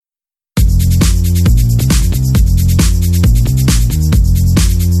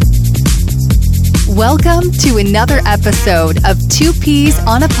Welcome to another episode of Two Peas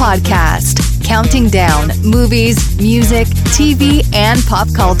on a Podcast, counting down movies, music, TV, and pop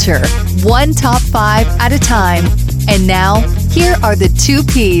culture, one top 5 at a time. And now, here are the Two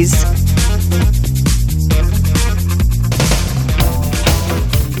Peas.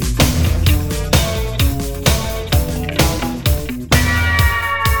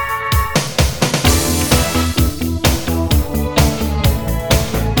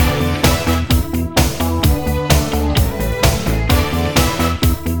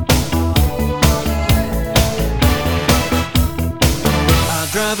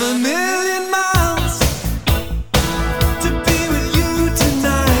 Drive a million miles to be with you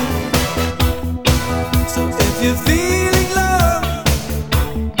tonight. So if you're feeling low,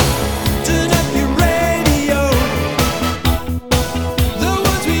 turn up your radio. The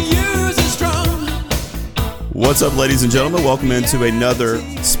words we use are strong. What's up, ladies and gentlemen? Welcome into another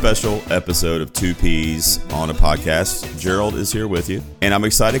special episode of Two Peas on a Podcast. Gerald is here with you, and I'm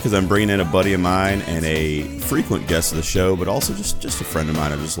excited because I'm bringing in a buddy of mine and a frequent guest of the show, but also just a friend of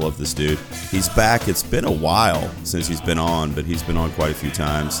mine. I just love this dude. He's back. It's been a while since he's been on, but he's been on quite a few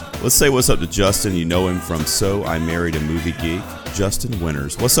times. Let's say what's up to Justin. You know him from So I Married a Movie Geek. Justin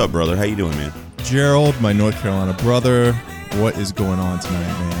Winters. What's up, brother? How you doing, man? Gerald, my North Carolina brother, what is going on tonight,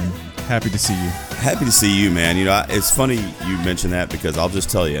 man? Happy to see you. Happy to see you, man. You know, it's funny you mention that because I'll just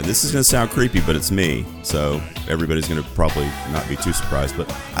tell you, and this is going to sound creepy, but it's me, so everybody's going to probably not be too surprised,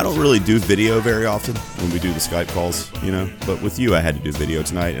 but I don't really do video very often when we do the Skype calls, you know, but with you, I had to do video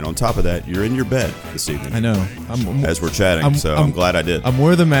tonight, and on top of that, you're in your bed this evening. I know. As we're chatting, I'm glad I did. I'm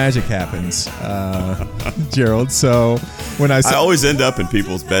where the magic happens, Gerald, so when I always end up in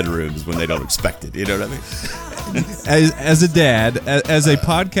people's bedrooms when they don't expect it, you know what I mean? As a dad, as a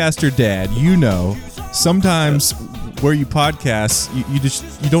podcaster dad, you know, sometimes where you podcast,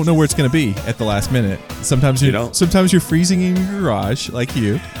 you don't know where it's going to be at the last minute. Sometimes sometimes you're freezing in your garage like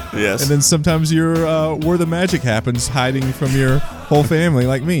you. Yes. And then sometimes you're where the magic happens, hiding from your whole family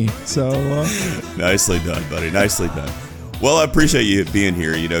like me. So nicely done, buddy. Nicely done. Well, I appreciate you being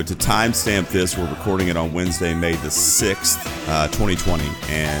here. You know, to timestamp this, we're recording it on Wednesday, May the 6th, 2020.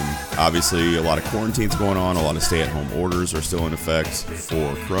 And obviously, a lot of quarantines going on. A lot of stay-at-home orders are still in effect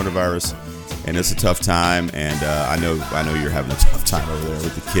for coronavirus. And it's a tough time. And I know you're having a tough time over there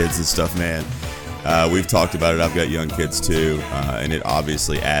with the kids and stuff, man. We've talked about it. I've got young kids, too. And it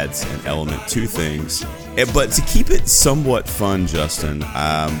obviously adds an element to things. But to keep it somewhat fun, Justin,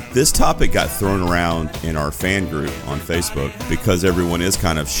 this topic got thrown around in our fan group on Facebook because everyone is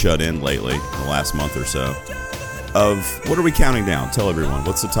kind of shut in lately, the last month or so, of what are we counting down? Tell everyone,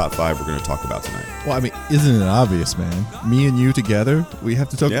 what's the top 5 we're going to talk about tonight? Well, I mean, isn't it obvious, man? Me and you together, we have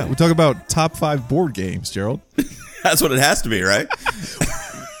to talk. Yeah. We talk about top 5 board games, Gerald. That's what it has to be, right?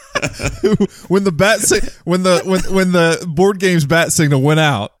 when the board game's bat signal went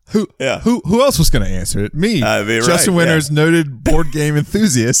out, who else was going to answer it? Me, Justin Winters, noted board game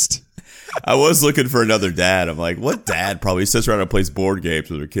enthusiast. I was looking for another dad. I'm like, what dad probably sits around and plays board games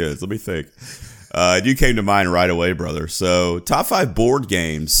with their kids? Let me think. You came to mind right away, brother. So, top 5 board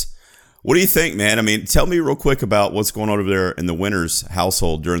games. What do you think, man? I mean, tell me real quick about what's going on over there in the Winters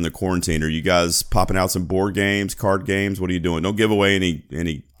household during the quarantine. Are you guys popping out some board games, card games? What are you doing? Don't give away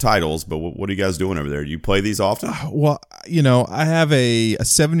any titles, but what are you guys doing over there? Do you play these often? Well, you know, I have a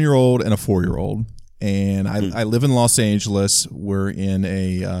 7-year-old and a 4-year-old, and I live in Los Angeles. We're in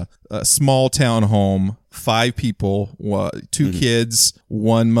a small town home, 5 people, 2 kids,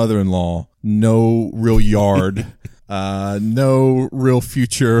 1 mother-in-law, no real yard. No real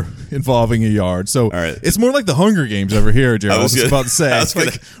future involving a yard. So It's more like the Hunger Games over here, Gerald. I was about to say.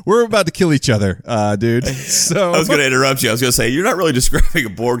 We're about to kill each other, dude. So I was going to interrupt you. I was going to say, you're not really describing a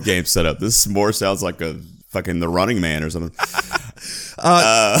board game setup. This more sounds like a fucking The Running Man or something.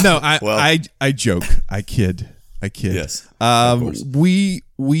 No, I joke. I kid. Yes.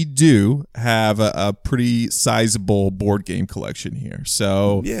 We do have a pretty sizable board game collection here.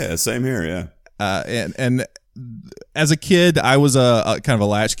 So yeah, same here. Yeah. And as a kid, I was a kind of a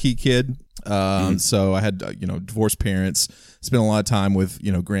latchkey kid. So I had, divorced parents, spent a lot of time with,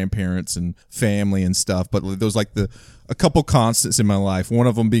 grandparents and family and stuff. But there was like a couple constants in my life, one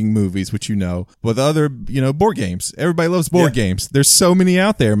of them being movies, which but the other, board games. Everybody loves board games. There's so many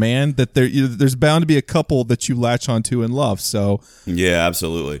out there, man, that there's bound to be a couple that you latch onto and love. So yeah,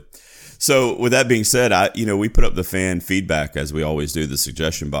 absolutely. So with that being said, we put up the fan feedback as we always do, the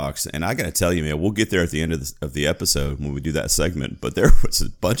suggestion box, and I got to tell you, man, we'll get there at the end of the episode when we do that segment. But there was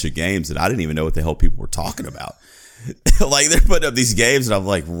a bunch of games that I didn't even know what the hell people were talking about. Like, they're putting up these games, and I'm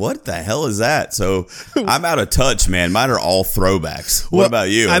like, what the hell is that? So I'm out of touch, man. Mine are all throwbacks. What about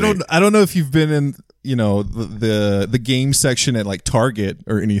you? I don't know if you've been the game section at like Target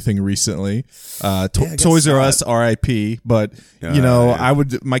or anything recently. I guess Toys R not. Us, RIP. But Yeah.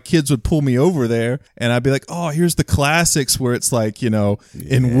 my kids would pull me over there, and I'd be like, "Oh, here's the classics," where it's like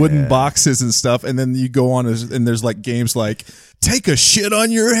in wooden boxes and stuff, and then you go on and there's like games like "Take a shit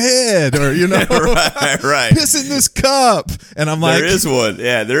on your head" or right. "Piss in this cup," and I'm like, There is one.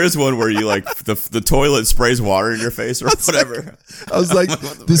 Yeah, there is one where you like the toilet sprays water in your face or whatever. I was like,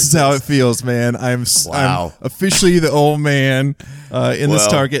 "This is how it feels, man. I'm Wow. officially the old man in this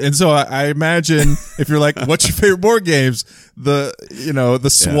Well- Target." And so I imagine if you're like, "What's your favorite board games?" The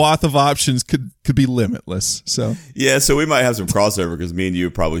swath of options could be limitless. So Yeah, so we might have some crossover because me and you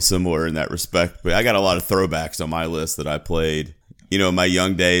are probably similar in that respect. But I got a lot of throwbacks on my list that I played, in my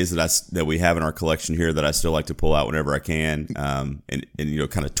young days that we have in our collection here that I still like to pull out whenever I can, and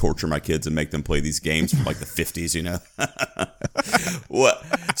kind of torture my kids and make them play these games from like the 50s. What?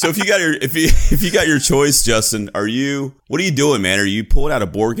 So if you got your choice, Justin, what are you doing, man? Are you pulling out a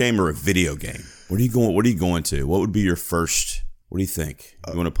board game or a video game? What are you going to? What would be your first? What do you think?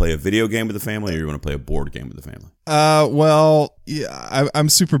 You want to play a video game with the family, or you want to play a board game with the family? Well, yeah, I'm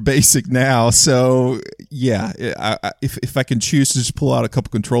super basic now, so yeah. If I can choose to just pull out a couple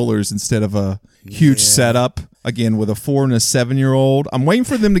controllers instead of a huge setup, again with a 4 and a 7-year-old, I'm waiting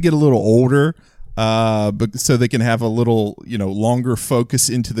for them to get a little older, but so they can have a little longer focus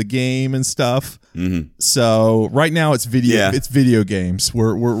into the game and stuff. Mm-hmm. So right now it's video games.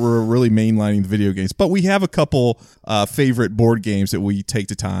 We're really mainlining the video games, but we have a couple favorite board games that we take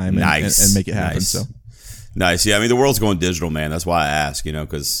to time and make it happen. Nice. So. Nice. Yeah, I mean, the world's going digital, man. That's why I ask,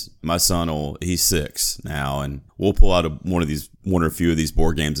 because my son he's 6 now, and we'll pull out one or a few of these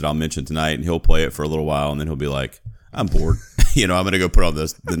board games that I'll mention tonight, and he'll play it for a little while, and then he'll be like, I'm bored. I'm going to go put on the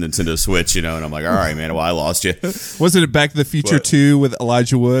Nintendo Switch, and I'm like, all right, man, well, I lost you. Wasn't it Back to the Future 2 with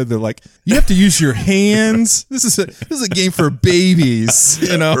Elijah Wood? They're like, you have to use your hands. This is a game for babies,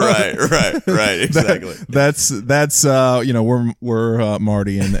 Right, exactly. That's we're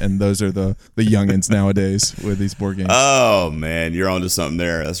Marty, and those are the youngins nowadays with these board games. Oh, man, you're onto something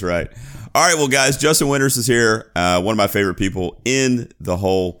there. That's right. All right, well, guys, Justin Winters is here, one of my favorite people in the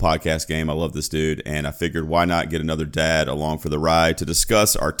whole podcast game. I love this dude, and I figured why not get another dad along for the ride to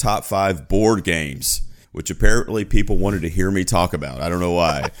discuss our top 5 board games, which apparently people wanted to hear me talk about. I don't know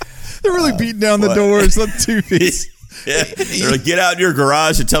why. They're really beating down the doors on 2 piece. Yeah, they're like, get out in your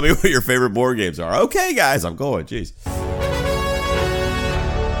garage and tell me what your favorite board games are. Okay, guys, I'm going. Jeez.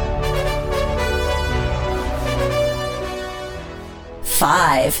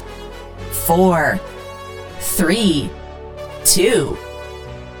 Five, 4, 3, 2,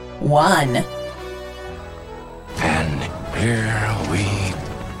 1. And here we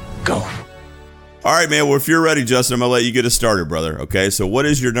go. All right, man. Well, if you're ready, Justin, I'm going to let you get us started, brother. Okay, so what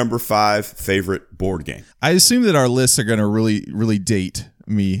is your number 5 favorite board game? I assume that our lists are going to really, really date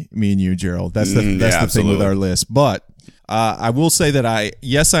me and you, Gerald. That's the thing with absolutely. our list. But I will say that I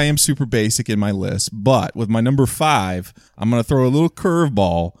am super basic in my list, but with my number 5, I'm going to throw a little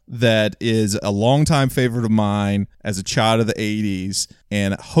curveball that is a longtime favorite of mine as a child of the 80s.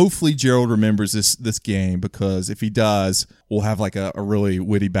 And hopefully Gerald remembers this game, because if he does, we'll have like a really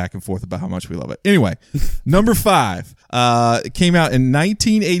witty back and forth about how much we love it. Anyway, number 5, it came out in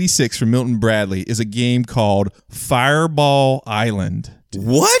 1986 from Milton Bradley, is a game called Fireball Island.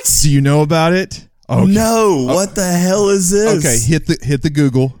 What? Do you know about it? Okay. No, what the hell is this? Okay, hit the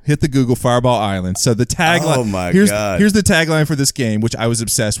Google Fireball Island. So the tagline. Oh my God! Here's the tagline for this game, which I was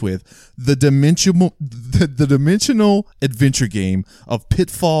obsessed with: the dimensional adventure game of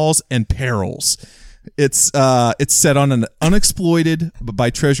pitfalls and perils. It's set on an unexploited but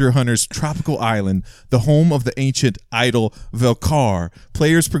by treasure hunters tropical island, the home of the ancient idol Velkar.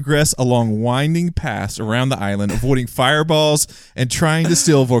 Players progress along winding paths around the island, avoiding fireballs and trying to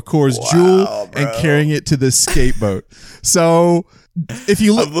steal Velkar's jewel and carrying it to the scapegoat. So if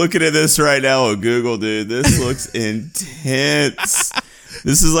you look, I'm looking at this right now on Google, dude. This looks intense.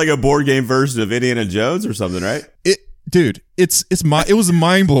 This is like a board game version of Indiana Jones or something, right? Dude, it was a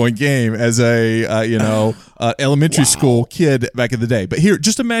mind-blowing game as a elementary school kid back in the day. But here,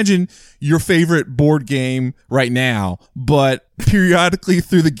 just imagine your favorite board game right now, but periodically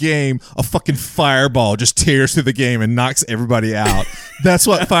through the game, a fucking fireball just tears through the game and knocks everybody out. That's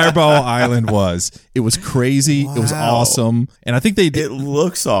what Fireball Island was. It was crazy. Wow. It was awesome. And I think it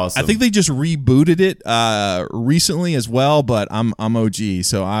looks awesome. I think they just rebooted it recently as well, but I'm OG.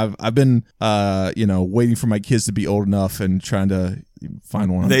 So I've been waiting for my kids to be old enough and trying to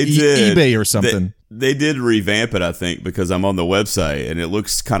find one on eBay or something. They did revamp it, I think, because I'm on the website and it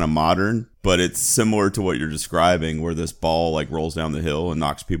looks kind of modern. but it's similar to what you're describing, where this ball like rolls down the hill and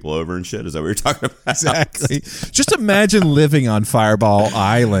knocks people over and shit. Is that what you're talking about? Exactly. Just imagine living on Fireball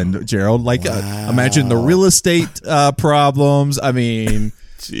Island, Gerald. Like, imagine the real estate problems. I mean,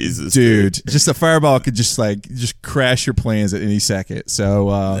 Jesus, dude, just a fireball could just crash your plans at any second. So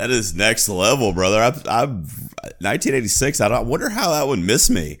that is next level, brother. I'm 1986. I wonder how that would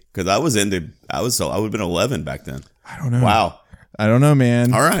miss me, because I would have been 11 back then. I don't know. Wow. I don't know,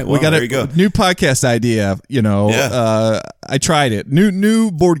 man. All right, well, we got there you go. New podcast idea. You know, I tried it.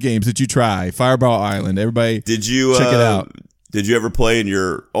 New board games that you try. Fireball Island. Everybody, did you check it out? Did you ever play in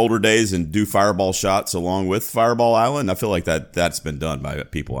your older days and do fireball shots along with Fireball Island? I feel like that's been done by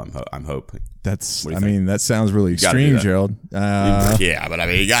people. I'm hoping. That sounds really extreme, Gerald. Yeah, but I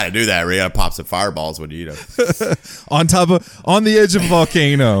mean, you got to do that. You got to pop some fireballs when you on the edge of a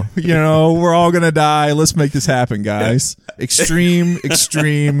volcano. You know, we're all gonna die. Let's make this happen, guys.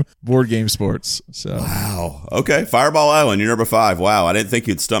 Extreme board game sports. So wow. Okay, Fireball Island. You're number 5. Wow, I didn't think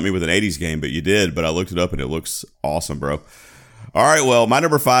you'd stump me with an '80s game, but you did. But I looked it up and it looks awesome, bro. All right, well, my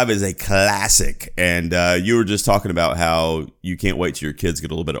number 5 is a classic, and you were just talking about how you can't wait till your kids get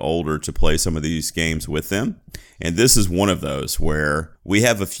a little bit older to play some of these games with them, and this is one of those where we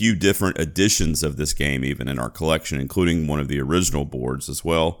have a few different editions of this game even in our collection, including one of the original boards as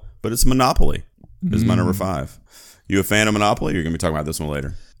well, but it's Monopoly. This is my number 5. You a fan of Monopoly? You're going to be talking about this one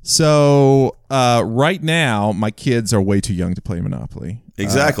later. So right now, my kids are way too young to play Monopoly.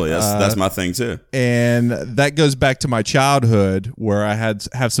 Exactly. That's my thing too. And that goes back to my childhood, where I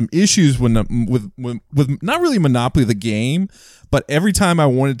have some issues with not really Monopoly the game, but every time I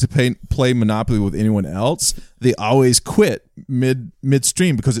wanted to play Monopoly with anyone else, they always quit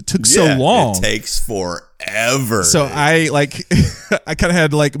midstream because it took so long. It takes forever. So I kind of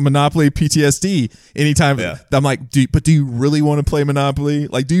had like Monopoly PTSD anytime. Yeah. I'm like, do you really want to play Monopoly?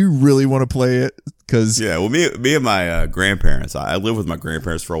 Like, do you really want to play it? Well, me and my grandparents, I lived with my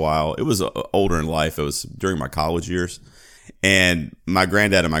grandparents for a while. It was older in life. It was during my college years. And my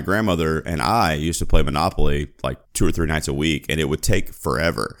granddad and my grandmother and I used to play Monopoly like 2 or 3 nights a week, and it would take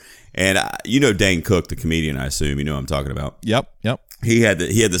forever. And you know Dane Cook, the comedian, I assume. You know what I'm talking about. Yep. He had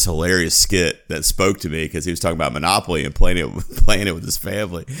this hilarious skit that spoke to me because he was talking about Monopoly and playing it with his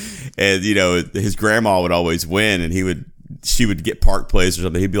family. And, you know, his grandma would always win, and she would get Park Place or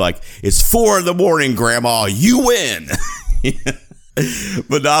something. He'd be like, "It's 4 a.m, Grandma, you win."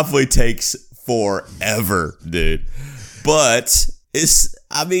 Monopoly takes forever, dude. But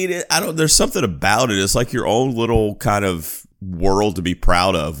there's something about it. It's like your own little kind of world to be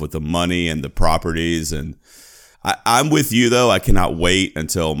proud of with the money and the properties. And I'm with you though. I cannot wait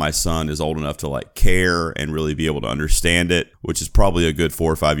until my son is old enough to like care and really be able to understand it, which is probably a good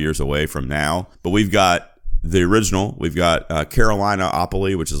 4 or 5 years away from now. But we've got the original. We've got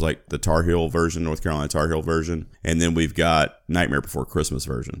Carolina-opoly, which is like the Tar Heel version, North Carolina Tar Heel version. And then we've got Nightmare Before Christmas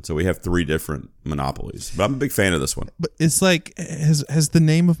version. So we have 3 different Monopolies. But I'm a big fan of this one. But it's like, has the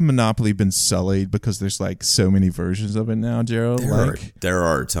name of Monopoly been sullied because there's like so many versions of it now, Gerald? There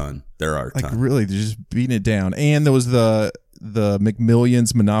are a ton. Like really, they're just beating it down. And there was the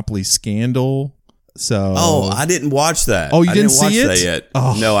McMillions Monopoly scandal. So I didn't watch that. Oh, you didn't see it? That yet.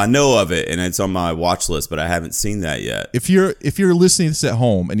 Oh. No, I know of it, and it's on my watch list, but I haven't seen that yet. If you're listening to this at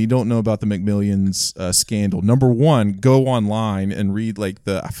home and you don't know about the McMillions scandal, number 1, go online and read like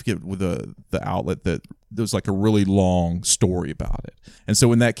I forget the outlet that there was like a really long story about it. And so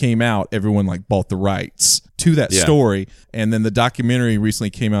when that came out, everyone like bought the rights to that story, and then the documentary recently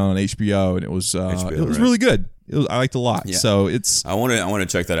came out on HBO, and it was really good. I liked it a lot. Yeah. So I want to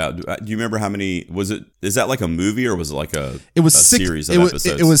check that out. Do you remember how many was it? Is that like a movie or was it like a series of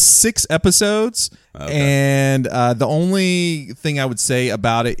episodes? It was 6 episodes. Okay. And the only thing I would say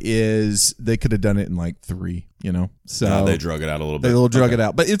about it is they could have done it in like 3, you know. So they drug it out a little bit. They drug it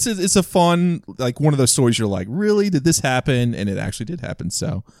out, but it's a fun, like one of those stories. You're like, really? Did this happen? And it actually did happen.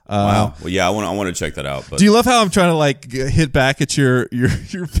 So wow. Well, yeah, I want to check that out. But. Do you love how I'm trying to like hit back at your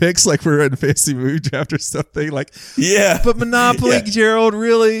picks like we're in a fantasy movie draft or something? Like, yeah, but Monopoly, Gerald,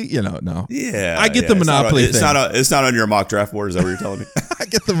 really? You know, no. Yeah, I get the Monopoly thing. It's not on your mock draft board. Is that what you're telling me? I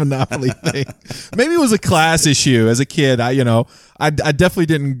get the Monopoly thing. Maybe it was a class issue as a kid. I definitely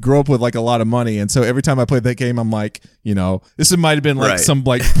didn't grow up with like a lot of money, and so every time I played that game, I'm like, you know, this might have been like some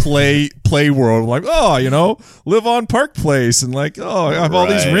like play world, like, oh, you know, live on Park Place, and like, oh, I have all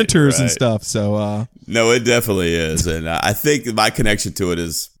these renters and stuff. So no, it definitely is, and I think my connection to it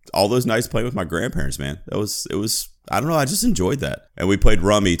is all those nights playing with my grandparents. Man, it was. I don't know. I just enjoyed that, and we played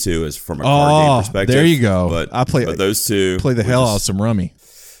Rummy too, as from a card game perspective. There you go. But those two play the hell out of some Rummy.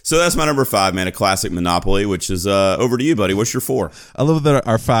 So that's my number 5, man, a classic Monopoly, which is over to you, buddy. What's your 4? I love that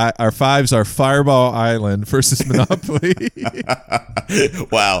our fives are Fireball Island versus Monopoly.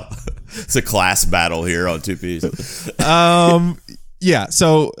 Wow. It's a class battle here on 2Ps. Yeah,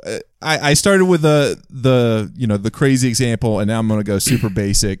 so I started with the crazy example, and now I'm going to go super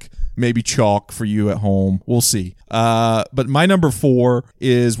basic. Maybe chalk for you at home. We'll see. But my number 4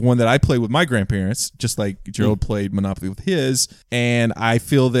 is one that I played with my grandparents, just like Gerald played Monopoly with his, and I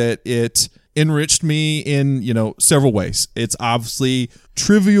feel that it enriched me in several ways. It's obviously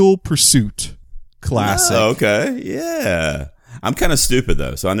Trivial Pursuit, classic. Oh, okay, yeah. I'm kind of stupid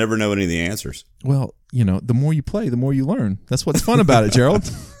though, so I never know any of the answers. Well, the more you play, the more you learn. That's what's fun about it, Gerald.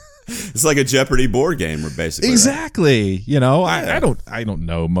 It's like a Jeopardy board game, basically. Exactly. Right? I don't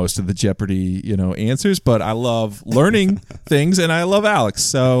know most of the Jeopardy, answers, but I love learning things, and I love Alex.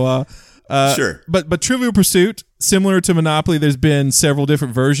 So, sure. But Trivial Pursuit, similar to Monopoly, there's been several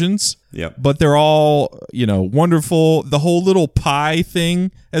different versions. Yep. But they're all, wonderful. The whole little pie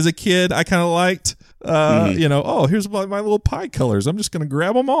thing as a kid, I kind of liked. Here's my little pie colors. I'm just going to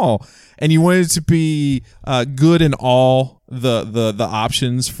grab them all. And you wanted to be good in all the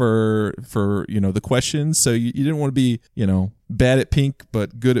options for the questions. So you didn't want to be, bad at pink,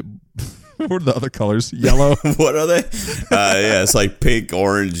 but good at what are the other colors? Yellow. What are they? Yeah, it's like pink,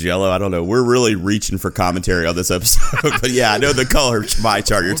 orange, yellow. I don't know. We're really reaching for commentary on this episode. But yeah, I know the color pie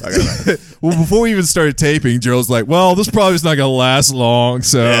chart you're talking about. Well, before we even started taping, Gerald's like, well, this probably is not going to last long.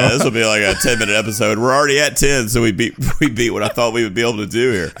 So yeah, this will be like a 10-minute episode. We're already at 10, so we beat what I thought we would be able to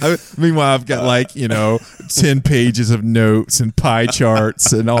do here. Meanwhile, I've got 10 pages of notes and pie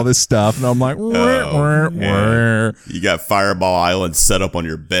charts and all this stuff. And I'm like, you got Fireball Island set up on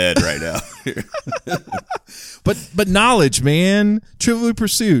your bed right now. But knowledge, man, Trivial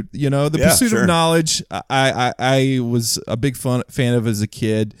Pursuit. Pursuit of knowledge. I was a big fan of as a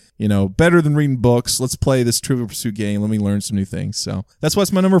kid. Better than reading books. Let's play this Trivial Pursuit game. Let me learn some new things. So that's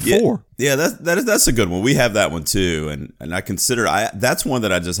what's my number 4. Yeah, that's a good one. We have that one too, and I consider that's one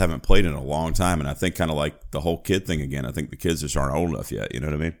that I just haven't played in a long time, and I think kind of like the whole kid thing again. I think the kids just aren't old enough yet. You know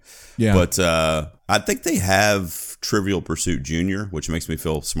what I mean? Yeah. But I think they have Trivial Pursuit Junior, which makes me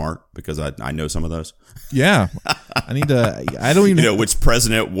feel smart because I know some of those. Yeah, I don't even which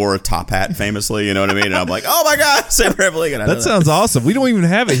president wore a top hat famously. You know what I mean? And I'm like, oh my god, Sam Lincoln. That sounds awesome. We don't even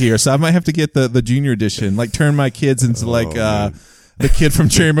have it here, so I might have to get the junior edition. Like turn my kids into the kid from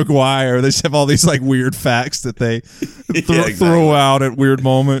Jerry Maguire. They just have all these weird facts that they throw out at weird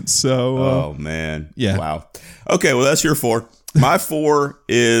moments. So, oh man, yeah, wow. Okay, well that's your 4. My 4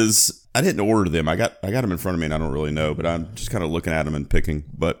 is. I didn't order them. I got them in front of me, and I don't really know, but I'm just kind of looking at them and picking.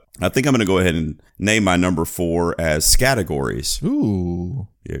 But I think I'm going to go ahead and name my number 4 as Scattergories. Ooh,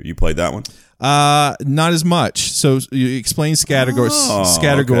 yeah, you played that one? Not as much. So you explain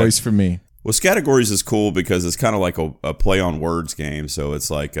Scattergories for me. Well, Scattergories is cool because it's kind of like a play on words game. So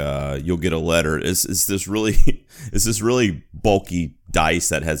it's like you'll get a letter. It's this really bulky dice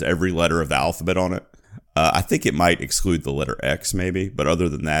that has every letter of the alphabet on it. I think it might exclude the letter X maybe, but other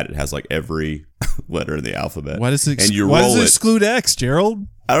than that, it has every letter in the alphabet. Why does it exclude X, Gerald?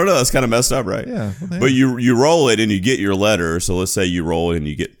 I don't know. That's kind of messed up, right? Yeah. But you roll it and you get your letter. So let's say you roll it and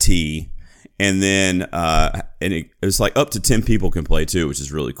you get T. And then it's like up to 10 people can play too, which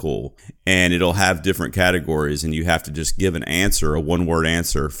is really cool. And it'll have different categories, and you have to just give an answer, a one-word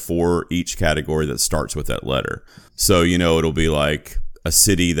answer for each category that starts with that letter. So, it'll be like a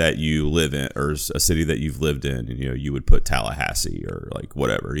city that you live in or a city that you've lived in, and you would put Tallahassee or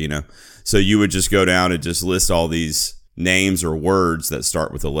whatever, so you would just go down and just list all these names or words that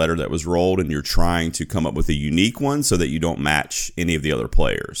start with a letter that was rolled, and you're trying to come up with a unique one so that you don't match any of the other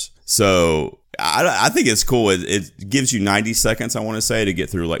players. So I think it's cool. It gives you 90 seconds, I want to say, to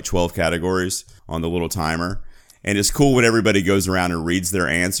get through 12 categories on the little timer. And it's cool when everybody goes around and reads their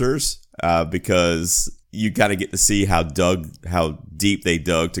answers because you kind of get to see how deep they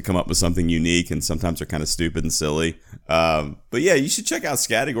dug to come up with something unique, and sometimes they're kind of stupid and silly. But yeah, you should check out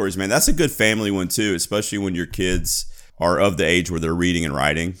Scattergories, man. That's a good family one too, especially when your kids are of the age where they're reading and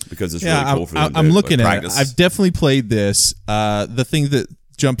writing, because it's really cool for them. I'm looking at it. I've definitely played this. The thing that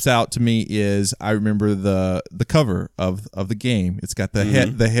jumps out to me is I remember the cover of the game. It's got the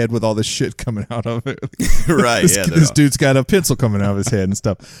head with all this shit coming out of it. Right. This dude's got a pencil coming out of his head and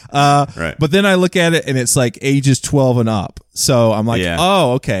stuff. Right. But then I look at it and it's ages 12 and up. So I'm like, Yeah.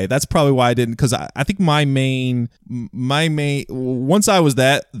 oh, okay, that's probably why I didn't. Because I think my main, once I was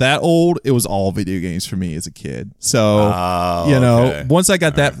that old, it was all video games for me as a kid. So okay. once I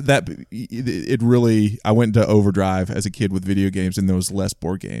got it really, I went to overdrive as a kid with video games, and there was less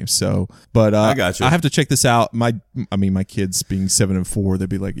board games. So, but I got you. I have to check this out. My kids being 7 and 4, they'd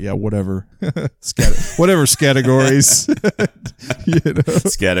be like, yeah, whatever, whatever categories,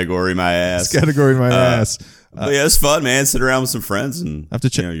 Category my ass. Category my ass. But yeah, it's fun, man. Sit around with some friends and have to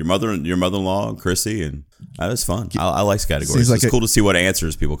check your mother-in-law and Chrissy, and that was fun. I like categories. Like it's cool to see what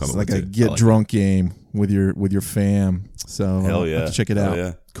answers people come it's up like with. a get drunk game with your fam. So Hell yeah. have to check it out.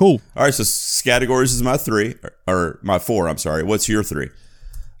 Yeah. Cool. All right, so categories is my 3 or my 4. I'm sorry. What's your 3?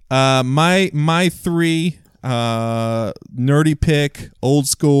 My 3 nerdy pick, old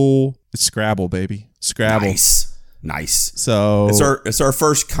school, Scrabble, baby. Scrabble. Nice. So it's our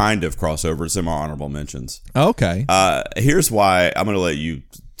first kind of crossover. It's in my honorable mentions. Okay. Here's why I'm going to let you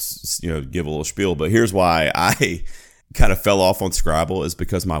give a little spiel, but here's why I kind of fell off on Scrabble is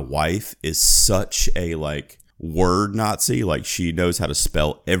because my wife is such a word Nazi. Like, she knows how to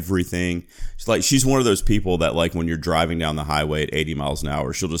spell everything. She's one of those people that when you're driving down the highway at 80 miles an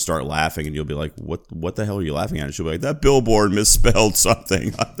hour, she'll just start laughing and you'll be like, what the hell are you laughing at? And she'll be like, that billboard misspelled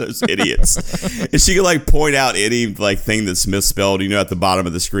something. Those idiots. And she can point out any thing that's misspelled, at the bottom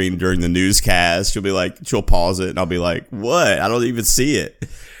of the screen during the newscast. She'll pause it and I'll be like, what? I don't even see it.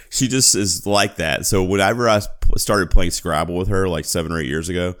 She just is like that. So whenever I started playing Scrabble with her 7 or 8 years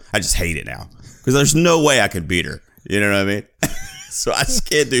ago, I just hate it now. Because there's no way I could beat her. You know what I mean? So I just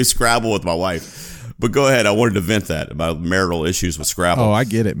can't do Scrabble with my wife. But go ahead. I wanted to vent that about marital issues with Scrabble. Oh, I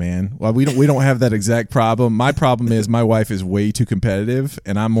get it, man. Well, we don't have that exact problem. My problem is my wife is way too competitive,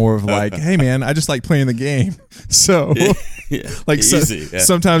 and I'm more of hey, man, I just like playing the game. So, easy. Yeah.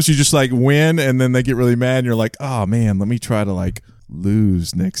 Sometimes you just win, and then they get really mad, and you're like, oh man, let me try to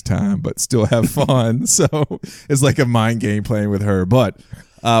lose next time, but still have fun. So it's like a mind game playing with her, but.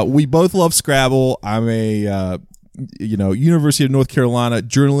 We both love Scrabble. I'm a, University of North Carolina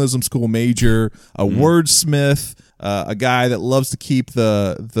journalism school major, a wordsmith, a guy that loves to keep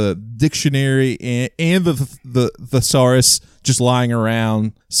the dictionary and the thesaurus just lying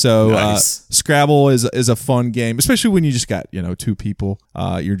around. So nice. Scrabble is a fun game, especially when you just got 2 people.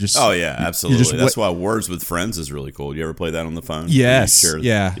 You're just absolutely. That's why Words with Friends is really cool. You ever play that on the phone? Yes.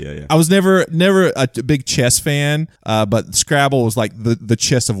 Yeah. I was never a big chess fan, but Scrabble was the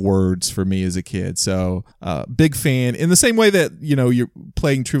chess of words for me as a kid. So big fan. In the same way that you're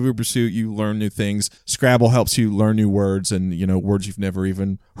playing Trivial Pursuit, you learn new things. Scrabble helps you learn new words and words you've never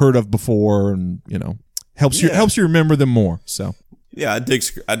even heard of before, and helps you remember them more. So yeah, I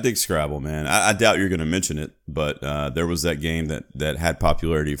dig Scrabble, man. I doubt you're going to mention it, but there was that game that had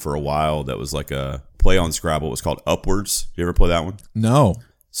popularity for a while that was like a play on Scrabble. It was called Upwards. You ever play that one? No.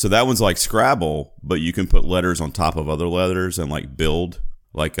 So that one's like Scrabble, but you can put letters on top of other letters and build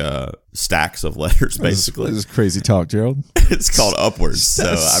stacks of letters, basically. This is crazy talk, Gerald. It's called Upwards. So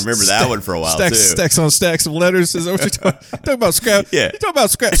I remember that one for a while, too. Stacks on stacks of letters. Is that what you're talking about? Scrabble? Yeah. You talking about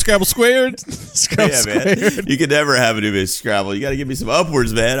Scrabble squared? Scrabble man. squared. You can never have a new base Scrabble. You got to give me some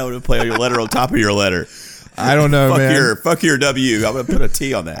Upwards, man. I want to play on your letter on top of your letter. I don't know, man. Fuck your W. I'm going to put a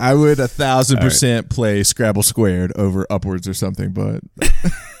T on that. I would 1,000% play Scrabble squared over Upwards or something, but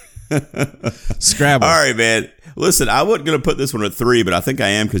Scrabble. All right, man. Listen, I wasn't going to put this one at 3, but I think I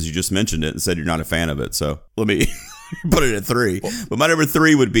am because you just mentioned it and said you're not a fan of it. So let me put it at 3. But my number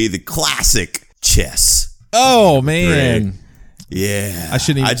 3 would be the classic chess. Oh, man. Yeah. I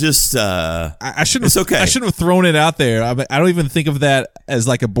shouldn't even, I shouldn't. It's okay. I shouldn't have thrown it out there. I don't even think of that as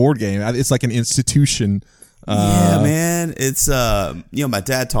a board game. It's like an institution. Yeah, man. It's my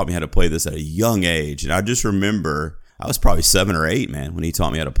dad taught me how to play this at a young age, and I just remember I was probably 7 or 8, man, when he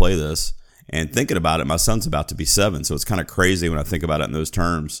taught me how to play this. And thinking about it, my son's about to be 7, so it's kind of crazy when I think about it in those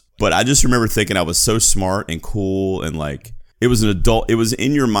terms. But I just remember thinking I was so smart and cool, and it was an adult. It was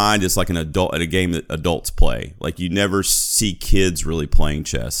in your mind. It's like an adult at a game that adults play. You never see kids really playing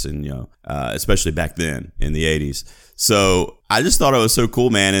chess, and especially back then in the 80s. So I just thought it was so cool,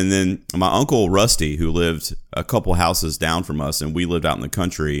 man. And then my uncle Rusty, who lived a couple houses down from us, and we lived out in the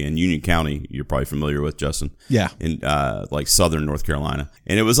country in Union County. You're probably familiar with, Justin. Yeah. In southern North Carolina,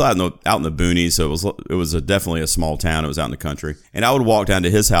 and it was out in the boonies. So it was definitely a small town. It was out in the country, and I would walk down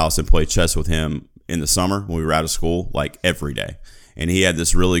to his house and play chess with him in the summer when we were out of school, every day. and he had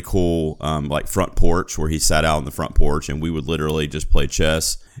this really cool like front porch where he sat out on the front porch, and we would literally just play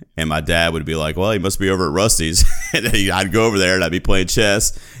chess. And my dad would be like, well, he must be over at Rusty's. And I'd go over there and I'd be playing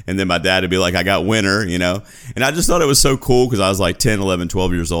chess. And then my dad would be like, I got winner, you know. And I just thought it was so cool because I was like 10, 11,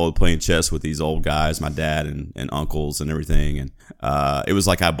 12 years old playing chess with these old guys, my dad and uncles and everything. And it was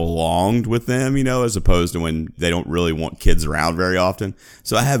like I belonged with them, you know, as opposed to when they don't really want kids around very often.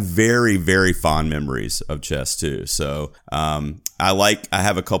 So I have very, very fond memories of chess too. So I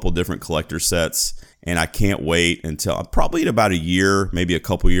have a couple different collector sets. And I can't wait until probably in about a year, maybe a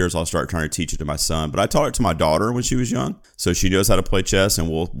couple years, I'll start trying to teach it to my son. But I taught it to my daughter when she was young, so she knows how to play chess, and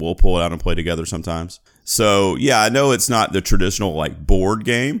we'll pull it out and play together sometimes. So yeah, I know it's not the traditional like board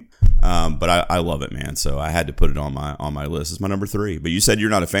game, but I love it, man. So I had to put it on my list. It's my number 3. But you said you're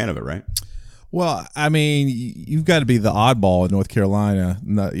not a fan of it, right? Well, I mean, you've got to be the oddball in North Carolina.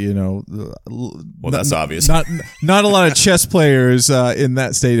 Not, you know, well, that's obvious. Not a lot of chess players in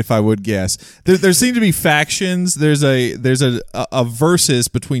that state, if I would guess. There seem to be factions. There's a versus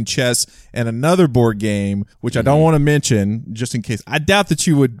between chess and another board game, which I don't want to mention, just in case. I doubt that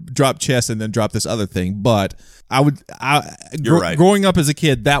you would drop chess and then drop this other thing, but You're right. Growing up as a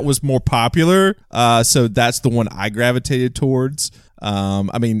kid, that was more popular, so that's the one I gravitated towards.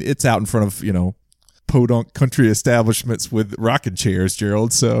 I mean, it's out in front of, you know, podunk country establishments with rocking chairs,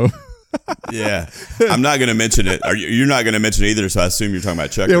 Gerald. So, yeah, I'm not going to mention it. You're not going to mention it either. So I assume you're talking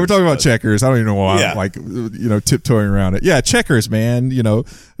about checkers. Yeah, we're talking about checkers. I don't even know why I'm like, you know, tiptoeing around it. Yeah, checkers, man. You know,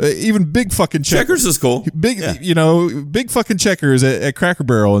 even big fucking checkers is cool. You know, big fucking checkers at Cracker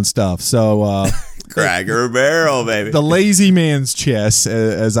Barrel and stuff. So, Cracker Barrel, baby. The lazy man's chess,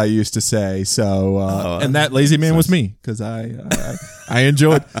 as I used to say. So, and that lazy man was me, because I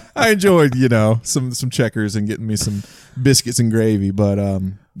enjoyed, you know, some checkers and getting me some biscuits and gravy. But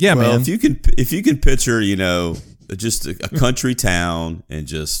yeah, well, man. If you can picture, you know, just a country town and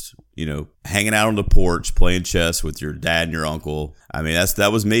just, you know, hanging out on the porch playing chess with your dad and your uncle. I mean,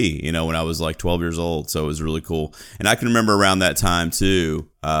 that was me, you know, when I was like 12 years old. So it was really cool. And I can remember around that time too,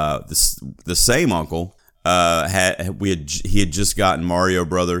 the same uncle he had just gotten Mario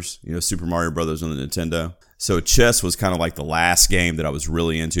Brothers, you know, Super Mario Brothers on the Nintendo. So chess was kind of like the last game that I was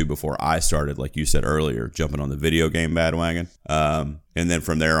really into before I started, like you said earlier, jumping on the video game bandwagon. And then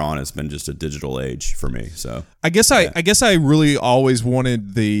from there on, it's been just a digital age for me. So I guess I really always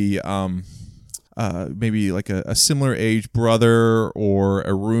wanted the maybe like a similar age brother or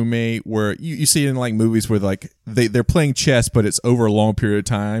a roommate, where you see it in like movies where like they're playing chess, but it's over a long period of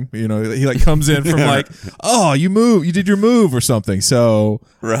time. You know, he like comes in from like, oh, you did your move or something. So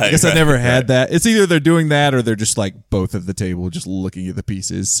I guess I never had that. It's either they're doing that or they're just like both at the table, just looking at the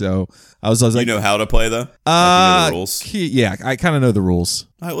pieces. So I was like, you know how to play though? Like, you know the rules? Yeah, I kind of know the rules.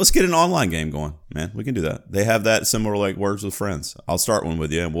 All right, let's get an online game going, man. We can do that. They have that similar like Words with Friends. I'll start one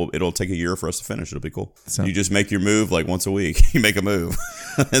with you, and it'll take a year for us to finish. It'll be cool. You just make your move like once a week. You make a move.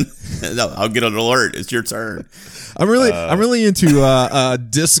 And I'll get an alert. It's your turn. I'm really into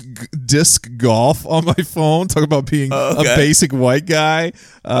disc golf on my phone. Talk about being a basic white guy.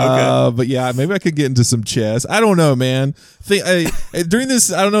 But yeah, maybe I could get into some chess. I don't know, man. During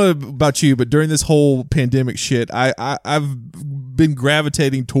this, I don't know about you, but during this whole pandemic shit, I've been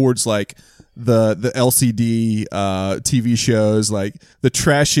gravitating towards like the LCD TV shows, like the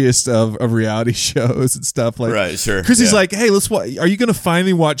trashiest of reality shows and stuff. Like, right, sure. Chrissy's like, hey, are you gonna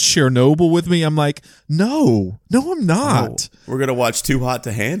finally watch Chernobyl with me? I'm like, no, I'm not. We're gonna watch Too Hot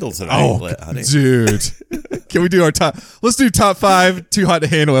to Handle tonight. Oh, dude, can we do our top? Let's do top 5 Too Hot to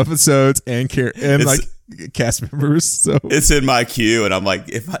Handle episodes and like cast members. So it's in my queue, and I'm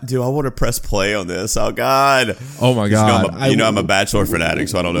like, I want to press play on this. Oh God! Oh my God! I'm a Bachelor fanatic,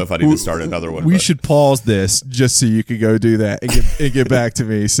 so I don't know if I need to start another one. We should pause this just so you could go do that and get back to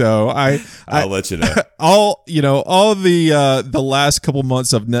me. So I'll let you know. All the last couple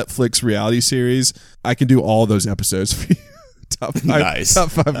months of Netflix reality series, I can do all those episodes for you. Top 5 nice.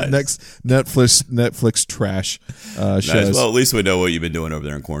 Next Netflix trash shows. Nice. Well, at least we know what you've been doing over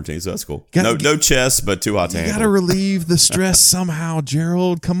there in quarantine, so that's cool. No chess, but Too Hot to Handle. You got to relieve the stress somehow,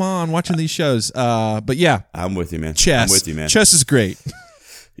 Gerald. Come on, watching these shows. But yeah, I'm with you, man. Chess. I'm with you, man. Chess is great.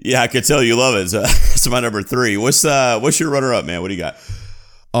 Yeah, I could tell you love it. So, it's my number 3. What's your runner-up, man? What do you got?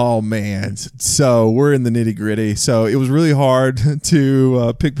 Oh man, so we're in the nitty gritty. So it was really hard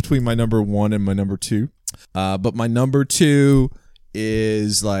to pick between my number 1 and my number 2. But my number 2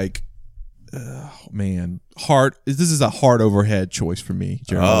 is like, hard. This is a hard overhead choice for me,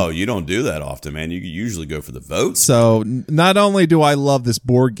 Gerald. Oh, you don't do that often, man. You usually go for the votes. So not only do I love this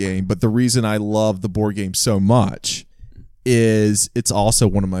board game, but the reason I love the board game so much it's also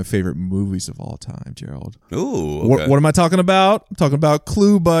one of my favorite movies of all time, Gerald. Ooh, okay. What am I talking about? I'm talking about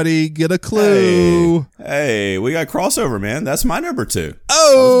Clue, buddy. Get a clue. Hey, we got crossover, man. That's my number 2.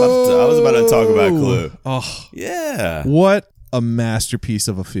 Oh, I was about to talk about Clue. Oh, Yeah. what a masterpiece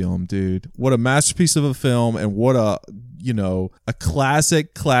of a film, dude. What a masterpiece of a film, and what a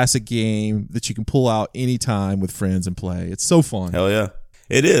classic game that you can pull out anytime with friends and play. It's so fun. Hell yeah.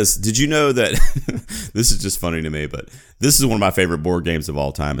 It is. Did you know that this is just funny to me, but this is one of my favorite board games of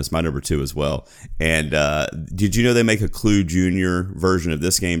all time. It's my number 2 as well. And did you know they make a Clue Junior version of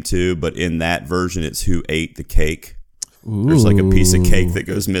this game too? But in that version, it's who ate the cake. Ooh. There's like a piece of cake that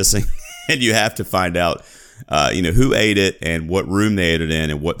goes missing, and you have to find out, who ate it and what room they ate it in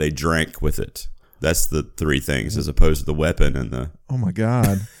and what they drank with it. That's the 3 things, as opposed to the weapon and the. Oh my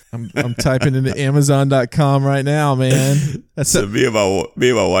God. I'm typing into Amazon.com right now, man. So me and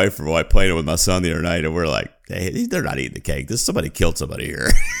my wife were like playing it with my son the other night, and we're like, hey, they're not eating the cake. Somebody killed somebody here.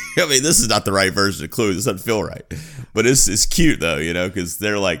 I mean, this is not the right version of Clue. This doesn't feel right. But it's cute though, because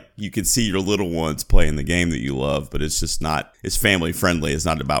they're like, you can see your little ones playing the game that you love, but it's just not. It's family friendly. It's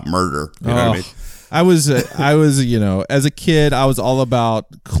not about murder. You know what I mean? I was, as a kid, I was all about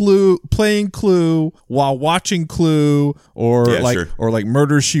playing Clue while watching Clue, or like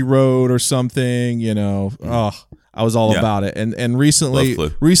Murder, She Wrote or something, I was all about it. And recently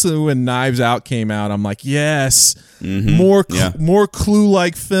when Knives Out came out, I'm like, yes, more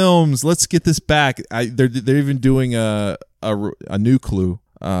Clue-like films. Let's get this back. They're even doing a new Clue.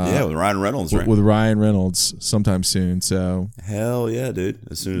 With Ryan Reynolds, right? With Ryan Reynolds sometime soon. So hell yeah, dude!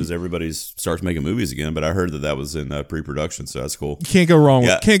 As soon as everybody starts making movies again, but I heard that was in pre-production, so that's cool. Can't go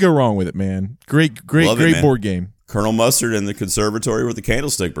wrong with it, man. Great board game. Colonel Mustard and the Conservatory with the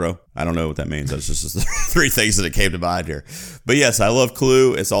candlestick, bro. I don't know what that means. That's just the 3 things that came to mind here. But yes, I love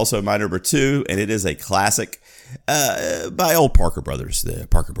Clue. It's also my number 2, and it is a classic by old Parker Brothers, the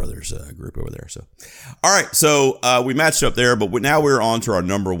Parker Brothers group over there. So, all right. So we matched up there, but now we're on to our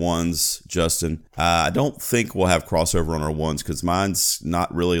number 1s, Justin. I don't think we'll have crossover on our 1s because mine's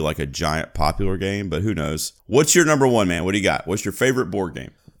not really like a giant popular game, but who knows? What's your number 1, man? What do you got? What's your favorite board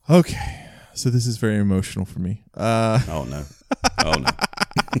game? Okay. So this is very emotional for me. Oh no.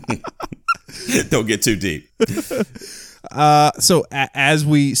 Don't get too deep. So as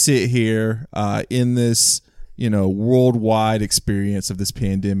we sit here in this, worldwide experience of this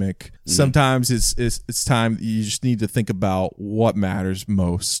pandemic, sometimes it's time you just need to think about what matters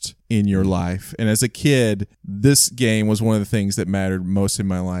most in your life. And as a kid, this game was one of the things that mattered most in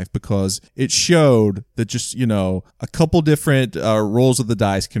my life because it showed that just, a couple different rolls of the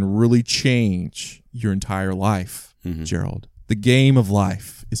dice can really change your entire life, Gerald. The game of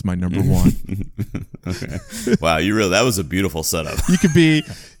life is my number 1. Okay. Wow, that was a beautiful setup. You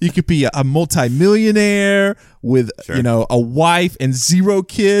could be a multimillionaire with a wife and 0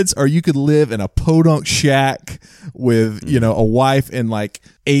 kids, or you could live in a podunk shack with a wife and like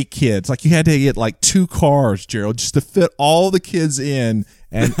 8 kids. Like you had to get like 2 cars, Gerald, just to fit all the kids in.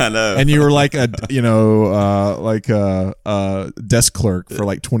 And I know. And you were like a desk clerk for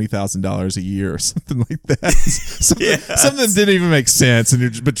like $20,000 a year or something like that. Something that didn't even make sense. And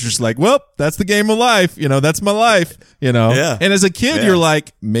you're just like, well, that's the game of life. That's my life. Yeah. And as a kid, you're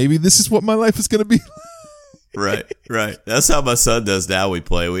like, maybe this is what my life is going to be. Right. That's how my son does now. We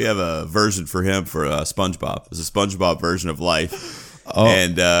have a version for him for SpongeBob. It's a SpongeBob version of life. Oh.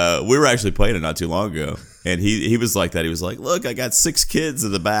 And we were actually playing it not too long ago. And he was like that. He was like, look, I got 6 kids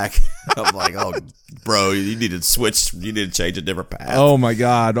in the back. I'm like, oh, bro, you need to switch. You need to change a different path. Oh, my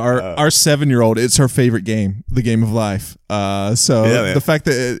God. Our 7-year-old, it's her favorite game, the game of life. The fact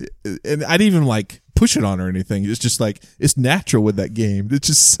that and I didn't even like push it on or anything. It's just like, it's natural with that game. It's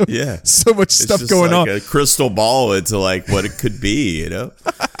just so much stuff going on. A crystal ball into like what it could be,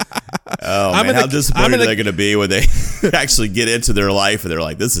 Oh, man, how disappointed are they going to be when they actually get into their life and they're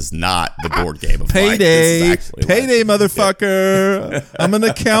like, this is not the board game of Payday, life. Payday, motherfucker. I'm an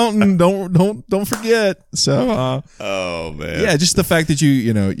accountant. Don't forget. So, oh, man. Yeah, just the fact that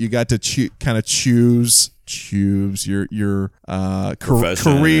you got to kind of choose your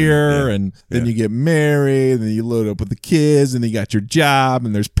career, and then you get married, and then you load up with the kids, and then you got your job,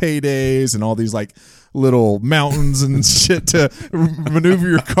 and there's paydays and all these like little mountains and shit to maneuver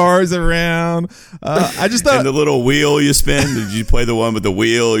your cars around. I just thought, and the little wheel you spin. Did you play the one with the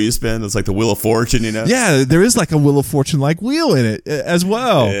wheel you spin? It's like the Wheel of Fortune, Yeah, there is like a Wheel of Fortune like wheel in it as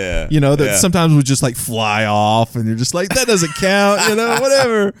well. Yeah, that sometimes would just like fly off, and you're just like, that doesn't count.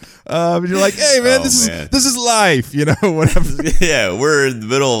 Whatever. But you're like, hey man, this this is life, whatever. Yeah, we're in the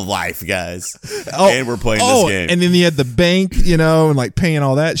middle of life, guys, and we're playing this game. And then you had the bank, and like paying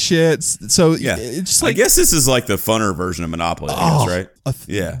all that shit. So yeah, it's just like, I guess this is like the funner version of Monopoly, I guess, right?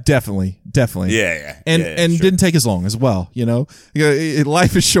 Yeah, definitely. Yeah. And sure. didn't take as long as well,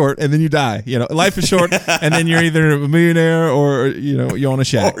 life is short and then you die, life is short and then you're either a millionaire or, you own a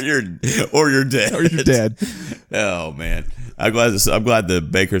shack. Or you're dead. Or you're dead. Oh man. I'm glad the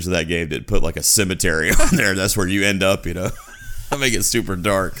makers of that game didn't put like a cemetery on there. That's where you end up, I make it super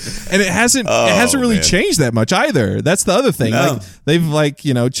dark. And it hasn't really changed that much either. That's the other thing. No. Like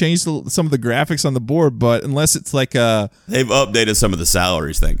they've changed some of the graphics on the board, but unless it's like they've updated some of the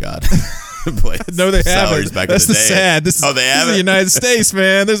salaries, thank God. No, they haven't. Back That's in the the day. sad. They haven't? This is the United States,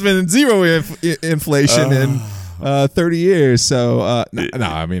 man. There's been zero inflation in 30 years. So no,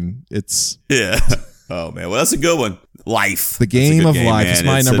 I mean it's Oh man, well that's a good one. Life. The Game of Life man. is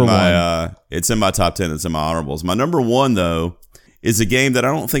my number one. It's in my top 10. It's in my honorables. My number one though is a game that I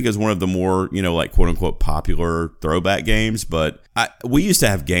don't think is one of the more, like quote unquote popular throwback games, but we used to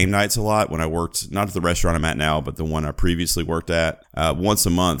have game nights a lot when I worked, not at the restaurant I'm at now, but the one I previously worked at. Once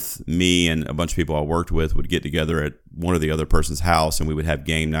a month, me and a bunch of people I worked with would get together at one or the other person's house and we would have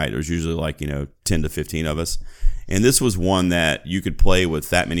game night. It was usually like, 10 to 15 of us. And this was one that you could play with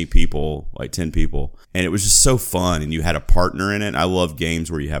that many people, like 10 people. And it was just so fun. And you had a partner in it. I love games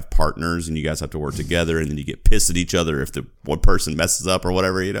where you have partners and you guys have to work together and then you get pissed at each other if the one person messes up or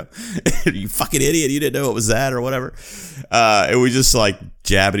whatever, You fucking idiot. You didn't know it was that or whatever. And we just like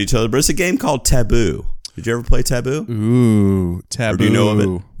jab at each other. But it's a game called Taboo. Did you ever play Taboo? Ooh, Taboo. Or do you know of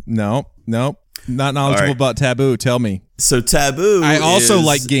it? No. Not knowledgeable about Taboo. Tell me. So Taboo I also is,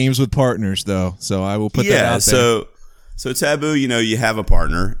 like games with partners, though, so I will put that out there. So Taboo, you have a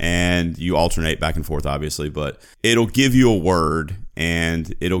partner and you alternate back and forth, obviously, but it'll give you a word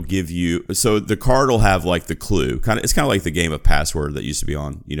and it'll give you. So the card will have like the clue. It's kind of like the game of Password that used to be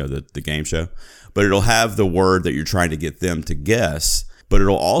on, the game show, but it'll have the word that you're trying to get them to guess, but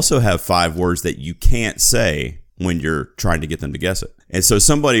it'll also have 5 words that you can't say when you're trying to get them to guess it. And so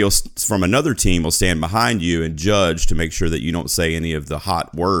somebody from another team will stand behind you and judge to make sure that you don't say any of the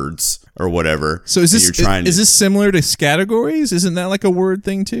hot words or whatever. So is this similar to Scattergories? Isn't that like a word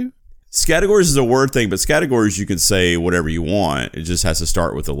thing too? Scattergories is a word thing, but Scattergories you can say whatever you want. It just has to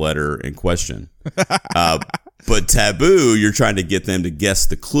start with the letter in question. But Taboo, you're trying to get them to guess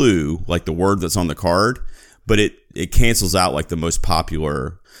the clue, like the word that's on the card, but it cancels out like the most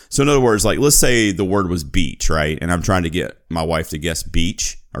popular. So in other words, like let's say the word was beach, right? And I'm trying to get my wife to guess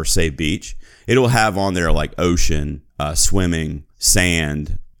beach or say beach. It'll have on there like ocean, swimming,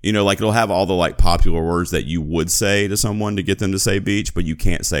 sand. Like it'll have all the like popular words that you would say to someone to get them to say beach, but you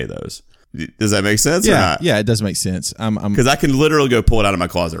can't say those. Does that make sense? Yeah, or not? Yeah, it does make sense. Because I can literally go pull it out of my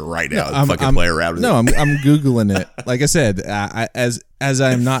closet right now and fucking play around with it. No, I'm Googling it. Like I said, as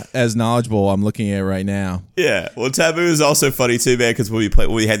I'm not as knowledgeable, I'm looking at it right now. Yeah. Well, Taboo is also funny too, man, because when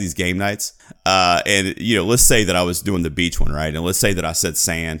we had these game nights, and let's say that I was doing the beach one, right? And let's say that I said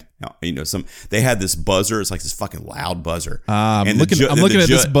sand. They had this buzzer. It's like this fucking loud buzzer. I'm looking at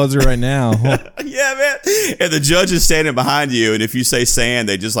this buzzer right now. Yeah, man. And the judge is standing behind you, and if you say sand,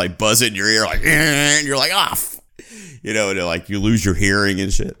 they just like buzz it in your ear, like, and you're like, off. And like you lose your hearing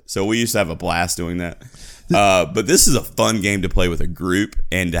and shit. So we used to have a blast doing that. But this is a fun game to play with a group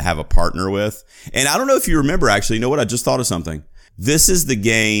and to have a partner with. And I don't know if you remember, actually, you know what? I just thought of something. This is the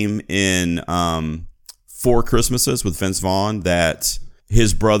game in 4 Christmases with Vince Vaughn that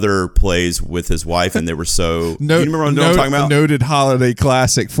his brother plays with his wife, and they were so. Do you remember what I'm talking about? Noted holiday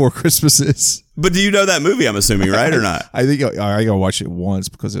classic, 4 Christmases. But do you know that movie? I'm assuming, right, or not? I think I gotta watch it once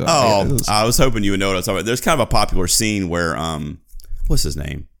because. I was hoping you would know what I was talking about. There's kind of a popular scene where what's his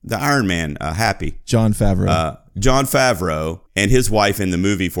name? The Iron Man, Happy. Jon Favreau. Jon Favreau and his wife in the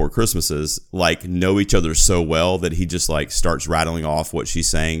movie 4 Christmases like know each other so well that he just like starts rattling off what she's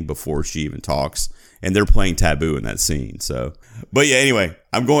saying before she even talks. And they're playing Taboo in that scene. So, but yeah, anyway,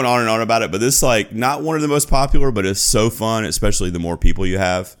 I'm going on and on about it, but this is like not one of the most popular, but it's so fun, especially the more people you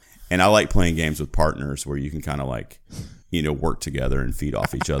have. And I like playing games with partners where you can kind of like, work together and feed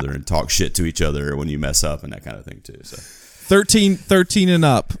off each other and talk shit to each other when you mess up and that kind of thing too. So 13 and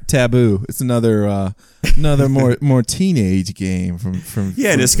up, Taboo. It's another more teenage game from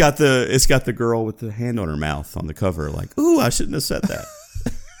yeah, and it's got the girl with the hand on her mouth on the cover, like, ooh, I shouldn't have said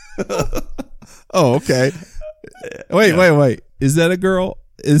that. Oh, okay. Wait. Is that a girl?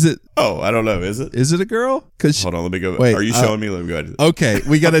 Is it? Oh, I don't know. Is it? Is it a girl? Hold on, let me go. Wait, are you showing me? Let me go ahead. Okay,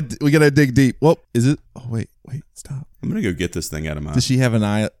 we gotta dig deep. Well, is it? Oh wait, stop. I'm gonna go get this thing out of my. Does she have an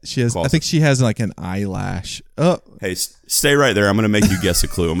eye? She has. Closet. I think she has like an eyelash. Oh, Hey, stay right there. I'm gonna make you guess a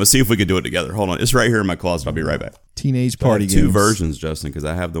clue. I'm gonna see if we can do it together. Hold on. It's right here in my closet. I'll be right back. teenage So I have party two games. versions, Justin, because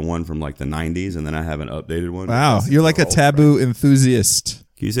I have the one from like the 90s, and then I have an updated one. Wow, That's you're like a girl, taboo enthusiast.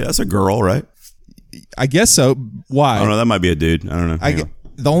 Can you say that's a girl, right? I guess so. Why? I don't know. That might be a dude. I don't know. Hang on.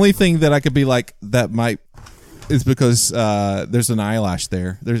 The only thing that I could be like that might is because there's an eyelash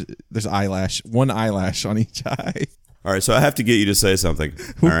there. There's one eyelash on each eye. All right, so I have to get you to say something.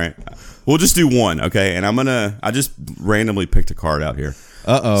 All right, we'll just do one, okay? And I just randomly picked a card out here.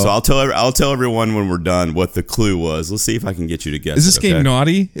 Uh-oh. So I'll tell everyone when we're done what the clue was. Let's see if I can get you to guess. Is this it, game okay?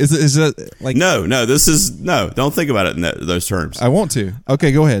 naughty? Is that like? No. Don't think about it in those terms. I want to.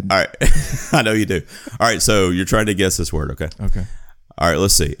 Okay, go ahead. All right, I know you do. All right, so you're trying to guess this word, okay? Okay. All right,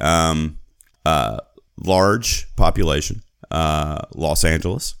 let's see. Large population, Los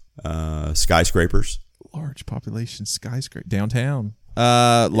Angeles, skyscrapers. Large population skyscraper downtown.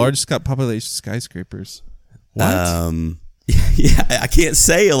 Large population skyscrapers. What? Yeah, I can't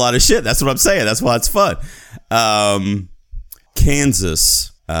say a lot of shit. That's what I'm saying. That's why it's fun.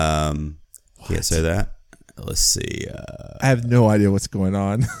 Kansas. Can't say that. Let's see. I have no idea what's going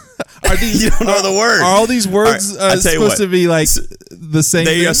on. Are these? You don't know the word. Are all these words All right, I tell you supposed what. to be like the same?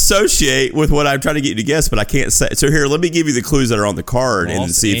 They thing? associate with what I'm trying to get you to guess, but I can't say. So here, let me give you the clues that are on the card and then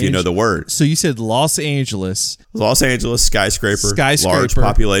see if you know the word. So you said Los Angeles, Los Angeles, skyscraper, large Skyscraper.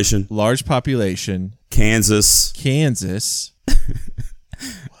 population, large population, Kansas. Kansas.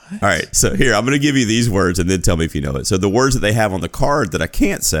 All right, so here, I'm going to give you these words and then tell me if you know it. So the words that they have on the card that I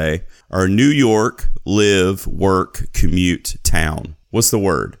can't say are New York, live, work, commute, town. What's the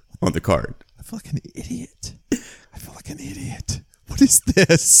word on the card? I feel like an idiot. What is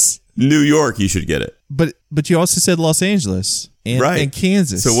this? New York, you should get it. But you also said Los Angeles and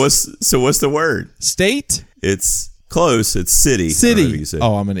Kansas. So what's the word? State? It's close. It's city. I don't know if you City. said-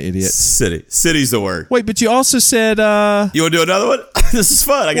 Oh, I'm an idiot. City. City's the word. Wait, but you also said You want to do another one? This is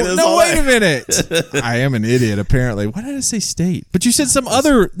fun. I can do this all wait day. a minute. I am an idiot, apparently. Why did I say state? But you said some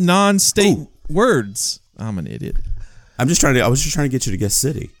other non-state words. I'm an idiot. I was just trying to get you to guess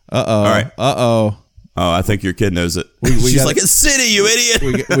city. Uh-oh. All right. Uh-oh. Oh, I think your kid knows it. we She's got like, it's city, you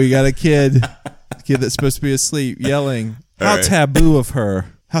idiot. We got a kid that's supposed to be asleep yelling. How All right. taboo of her.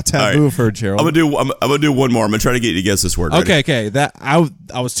 How taboo of her, Gerald. I'm gonna do one more. I'm gonna try to get you to guess this word. Ready? Okay. That I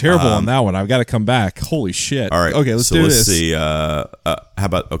was terrible on that one. I've got to come back. Holy shit. All right. Okay, let's so do let's this. see. How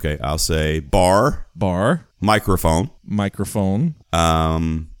about I'll say bar, microphone, Microphone,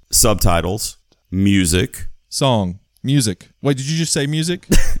 subtitles, music. song, music. Wait, did you just say music?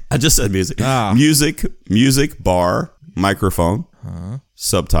 I just said music. Ah. Music, bar, microphone,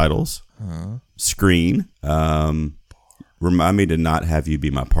 subtitles, screen. Remind me to not have you be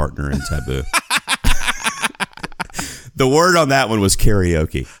my partner in Taboo. The word on that one was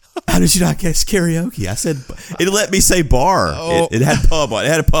karaoke. How did you not guess karaoke? I said it let me say bar. Oh. It had pub on. It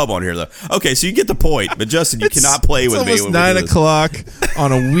had a pub on here though. Okay, so you get the point. But Justin, you cannot play with me. It's when almost we do this. 9:00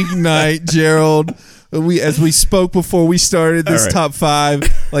 on a weeknight, Gerald. As we spoke before we started this All right. top five,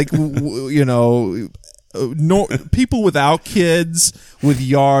 like people without kids with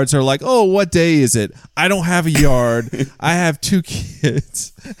yards are like, oh, what day is it? I don't have a yard. I have 2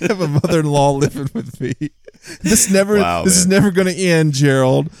 kids. I have a mother-in-law living with me. This is never going to end,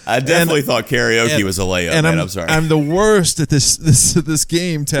 Gerald. I definitely thought karaoke was a layup. And man, I'm sorry. I'm the worst at this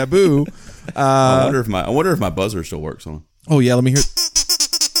game, Taboo. I wonder if my buzzer still works on. Oh yeah, let me hear.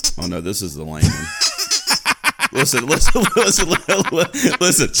 Oh no, this is the lame one. Listen. Joe,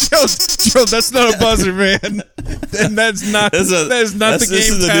 that's not a buzzer, man. And that's not the game. This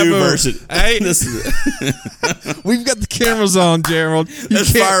is the Taboo. new version. Hey, This is we've got the cameras on, Gerald.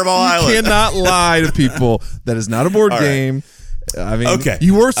 That's Fireball Island. You cannot lie to people. That is not a board All right. game. I mean, Okay.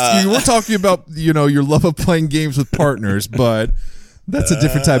 You were talking about your love of playing games with partners, but that's a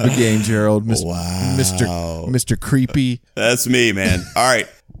different type of game, Gerald. Mr. Creepy. That's me, man. All right.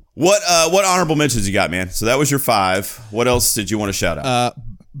 What honorable mentions you got, man? So that was your 5. What else did you want to shout out?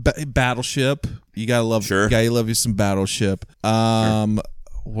 Battleship. You gotta love. Sure. Gotta love you some Battleship.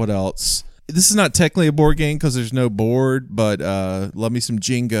 What else? This is not technically a board game because there's no board, but love me some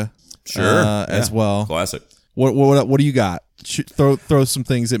Jenga. As well. Classic. What do you got? Throw some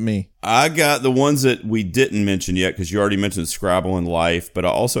things at me. I got the ones that we didn't mention yet because you already mentioned Scrabble and Life, but I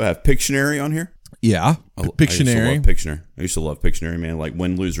also have Pictionary on here. Yeah, Pictionary. I used to love Pictionary, man. Like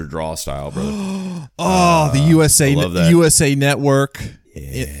win, lose, or draw style, brother. The USA I love that. USA Network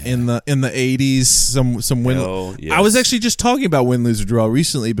in the 80s. Some win. Hell yes. I was actually just talking about win, lose, or draw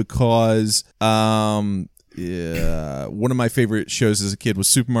recently because one of my favorite shows as a kid was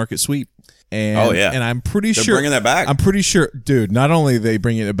Supermarket Sweep. And, Oh, yeah. and I'm pretty They're sure bringing that back. I'm pretty sure, dude. Not only are they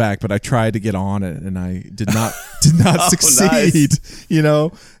bringing it back, but I tried to get on it and I did not succeed. Nice. You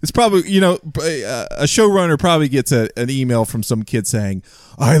know, it's probably a showrunner probably gets an email from some kid saying,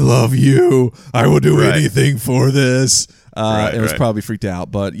 "I love you. I will do Right. anything for this." Right, and was right. probably freaked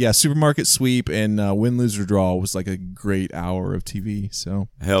out. But yeah, Supermarket Sweep and Win, Lose, or Draw was like a great hour of TV. So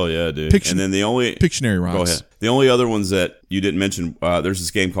Hell yeah, dude. And then the only Pictionary rocks. Go ahead. The only other ones that you didn't mention, there's this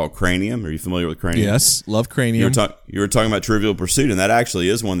game called Cranium. Are you familiar with Cranium? Yes, love Cranium. You were talking about Trivial Pursuit, and that actually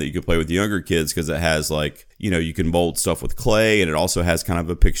is one that you could play with younger kids because it has like, you can mold stuff with clay, and it also has kind of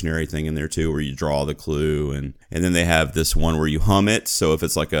a Pictionary thing in there too, where you draw the clue, and then they have this one where you hum it. So if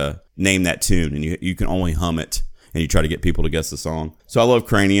it's like a name that tune, and you can only hum it, and you try to get people to guess the song. So I love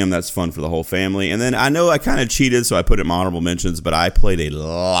Cranium. That's fun for the whole family. And then I know I kind of cheated, so I put it in my honorable mentions, but I played a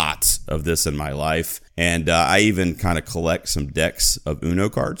lot of this in my life. And I even kind of collect some decks of Uno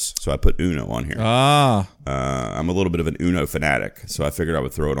cards. So I put Uno on here. I'm a little bit of an Uno fanatic, so I figured I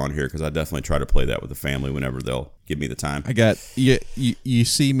would throw it on here because I definitely try to play that with the family whenever they'll give me the time. I got you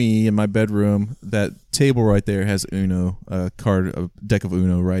see me in my bedroom. That table right there has Uno, a deck of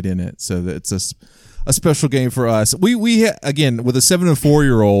Uno right in it. So that it's a special game for us. We again, with a 7 and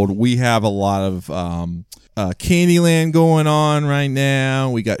 4-year-old, we have a lot of Candyland going on right now.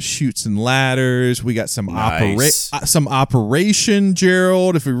 We got Chutes and Ladders. We got some Nice. some Operation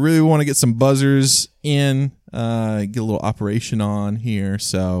Gerald. If we really want to get some buzzers in, get a little Operation on here.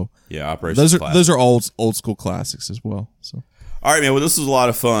 So Yeah, Operation those are old school classics as well. So. All right, man. Well, this was a lot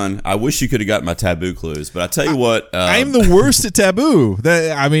of fun. I wish you could have got my taboo clues, but I tell you what, I'm the worst at taboo.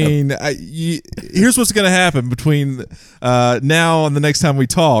 Here's what's going to happen between now and the next time we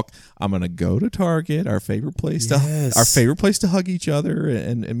talk. I'm going to go to Target, our favorite place to hug each other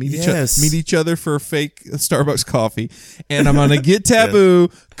and meet each other for a fake Starbucks coffee. And I'm going to get taboo,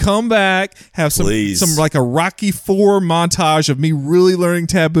 come back, have some like a Rocky IV montage of me really learning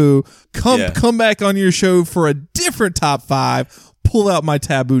taboo. Come back on your show for a different top 5. Pull out my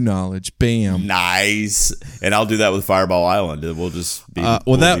taboo knowledge. Bam. Nice. And I'll do that with Fireball Island. We'll just be that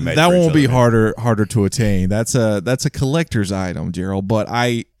won't be harder to attain. That's a collector's item, Gerald. But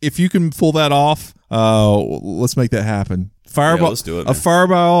if you can pull that off, let's make that happen. Let's do it, man. A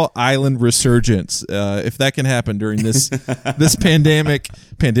Fireball Island resurgence. If that can happen during this pandemic,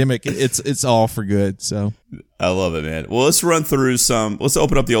 it's all for good. So I love it, man. Well, let's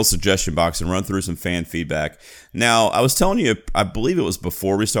open up the old suggestion box and run through some fan feedback. Now, I was telling you, I believe it was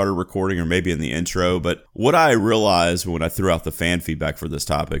before we started recording or maybe in the intro, but what I realized when I threw out the fan feedback for this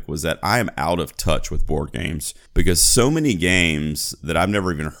topic was that I am out of touch with board games because so many games that I've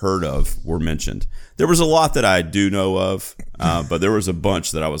never even heard of were mentioned. There was a lot that I do know of, but there was a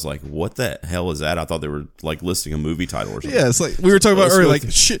bunch that I was like, what the hell is that? I thought they were like listing a movie title or something. Yeah, it's like we were talking about earlier, like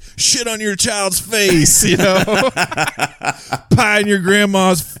shit on your child's face, pie in your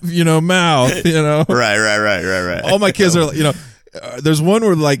grandma's, mouth, Right. All my kids are, there's one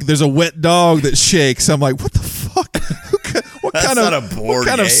where like there's a wet dog that shakes. I'm like, what the fuck? What kind of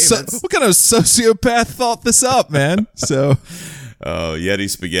sociopath thought this up, man? So. Oh, Yeti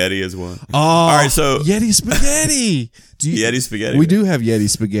Spaghetti is one. Oh, all right, so Yeti Spaghetti. Yeti Spaghetti. We do have Yeti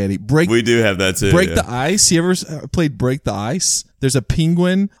Spaghetti. We do have that too. Break the Ice. You ever played Break the Ice? There's a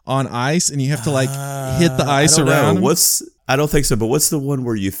penguin on ice, and you have to hit the ice around him. I don't think so, but what's the one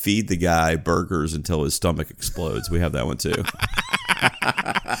where you feed the guy burgers until his stomach explodes? We have that one too.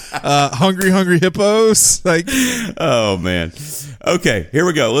 Hungry Hippos. Oh man. Okay, here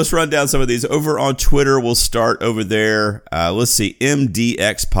we go. Let's run down some of these. Over on Twitter, we'll start over there. Let's see.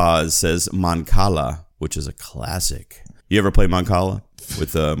 MDX Pause says Mancala, which is a classic. You ever play Mancala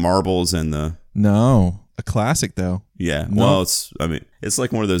with the marbles and the? No, a classic though. Yeah. No. Well, it's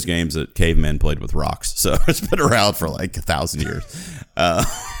like one of those games that cavemen played with rocks. So it's been around for like 1,000 years.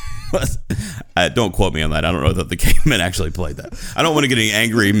 Don't quote me on that. I don't know that the cavemen actually played that. I don't want to get any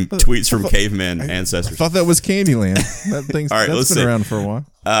angry tweets from cavemen ancestors. I thought that was Candyland. That thing's all right, that's been around for a while.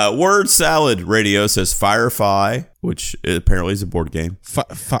 Word Salad Radio says Firefly, which apparently is a board game.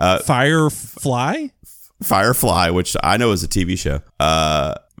 Firefly? Firefly, which I know is a TV show.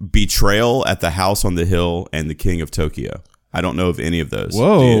 Betrayal at the House on the Hill and The King of Tokyo. I don't know of any of those.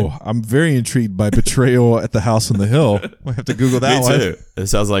 Whoa, I'm very intrigued by Betrayal at the House on the Hill. I have to Google that one. Me too. That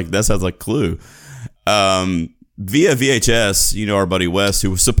sounds like Clue. Via VHS, our buddy Wes,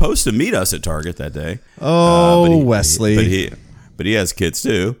 who was supposed to meet us at Target that day. Wesley. But he has kids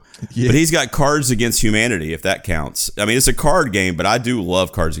too. Yeah. But he's got Cards Against Humanity, if that counts. I mean, it's a card game, but I do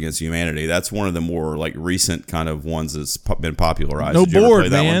love Cards Against Humanity. That's one of the more recent kind of ones that's been popularized. No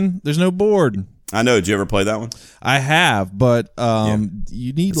board, man. There's no board. I know. Did you ever play that one? I have, but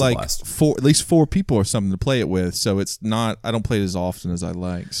you need it's a like blast. at least 4 people or something to play it with. So it's not. I don't play it as often as I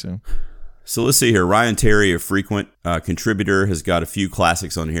like. So let's see here. Ryan Terry, a frequent contributor, has got a few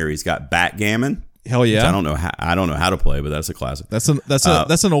classics on here. He's got Backgammon. Hell yeah! I don't know how to play, but that's a classic. That's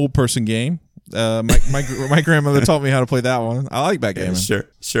an old person game. My grandmother taught me how to play that one. I like Backgammon. Yeah,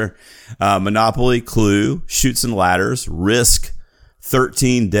 sure. Monopoly, Clue, Chutes and Ladders, Risk,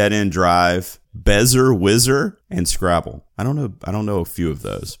 13 Dead End Drive, Bezier, Whizzer, and Scrabble. I don't know a few of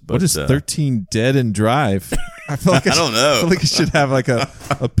those. But, what is 13 Dead End Drive? I feel like I don't know. I feel like I should have like a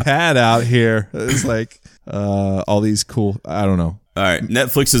pad out here. It's like all these cool. I don't know. All right,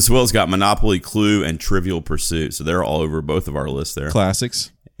 Netflix as well has got Monopoly, Clue, and Trivial Pursuit. So they're all over both of our lists there.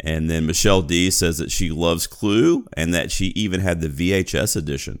 Classics. And then Michelle D says that she loves Clue and that she even had the VHS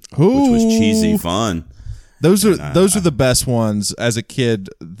edition, which was cheesy fun. Those are the best ones as a kid.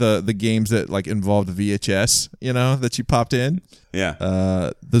 The games that like involved the VHS, that you popped in.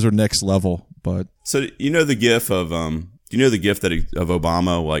 Yeah. Those are next level. But so the gif of of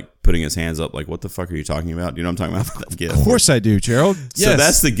Obama like putting his hands up, like, what the fuck are you talking about? Do you know what I'm talking about? That GIF. Of course I do, Gerald. Yes. So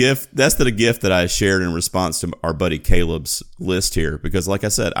that's the GIF. That's the GIF that I shared in response to our buddy Caleb's list here, because like I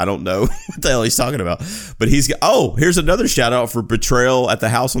said, I don't know what the hell he's talking about. But here's another shout out for Betrayal at the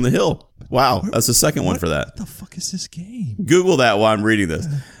House on the Hill. Wow, that's the second one for that. What the fuck is this game? Google that while I'm reading this.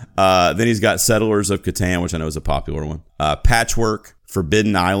 Then he's got Settlers of Catan, which I know is a popular one. Patchwork,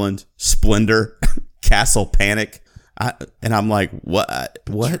 Forbidden Island, Splendor, Castle Panic. And I'm like, what? I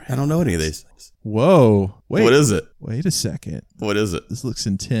don't know any of these. Whoa. Wait. What is it? Wait a second. What is it? This looks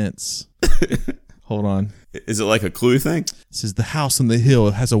intense. Hold on. Is it like a Clue thing? It says the house on the hill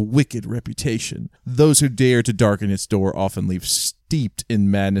has a wicked reputation. Those who dare to darken its door often leave steeped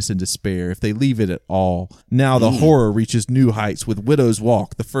in madness and despair, if they leave it at all. Now the horror reaches new heights with Widow's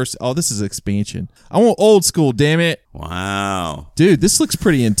Walk. This is expansion. I want old school, damn it. Wow. Dude, this looks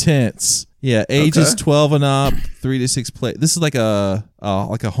pretty intense. Yeah, ages 12 and up, 3 to 6 play. This is like a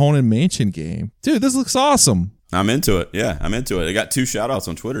Haunted Mansion game. Dude, this looks awesome. I'm into it. Yeah, I'm into it. I got 2 shout outs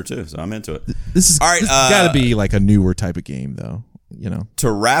on Twitter too, so I'm into it. This is all right. Got to be like a newer type of game though,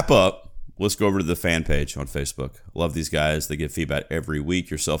 To wrap up, let's go over to the fan page on Facebook. Love these guys. They give feedback every week,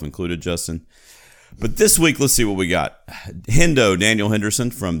 yourself included, Justin. But this week, let's see what we got. Hendo, Daniel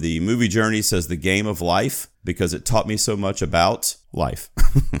Henderson from the Movie Journey says the game of life because it taught me so much about life.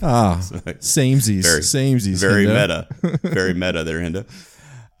 Samesies. Very Hendo. meta. Very meta there, Hendo.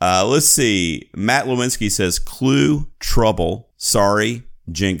 Let's see. Matt Lewinsky says Clue, Trouble, Sorry,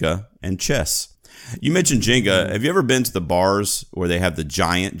 Jenga, and Chess. You mentioned Jenga. Have you ever been to the bars where they have the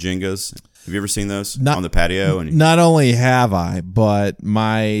giant Jengas? Have you ever seen those on the patio? Not only have I, but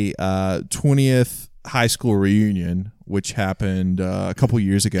my 20th high school reunion, which happened a couple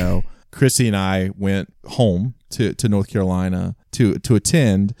years ago, Chrissy and I went home to North Carolina to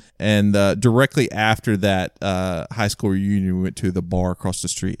attend, and directly after that high school reunion, we went to the bar across the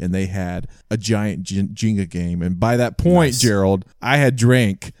street, and they had a giant Jenga game. And by that point, nice. Gerald, I had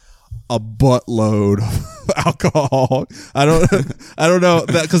drank a buttload of alcohol. I don't know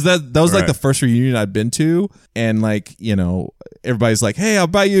because that was like the first reunion I'd been to, and like everybody's like, "Hey, I'll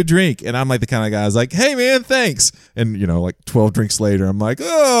buy you a drink," and I'm like the kind of guy who's like, "Hey, man, thanks." And like 12 drinks later, I'm like,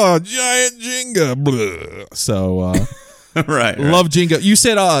 "Oh, giant Jenga." Blah. So right. Love Jenga. You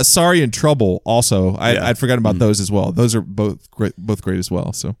said Sorry and Trouble also. I'd forgotten about those as well. Those are both great as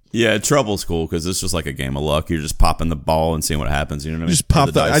well. So yeah, Trouble's cool because it's just like a game of luck. You're just popping the ball and seeing what happens. You know what I mean?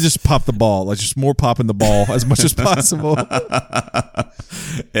 I just pop the ball. Like just more popping the ball as much as possible.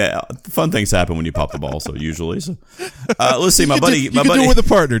 Yeah, fun things happen when you pop the ball. So usually, let's see. My buddy, you can do it with a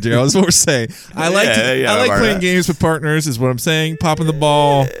partner, Gerald. That's what we're saying. I like playing games with partners. Is what I'm saying. Popping the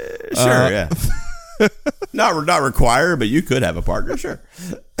ball. Sure. Yeah. Not required, but you could have a partner, sure.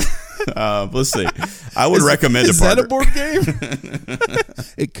 Let's see. I would recommend a partner. Is that a board game?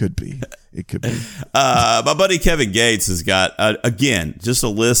 It could be. My buddy Kevin Gates has got again just a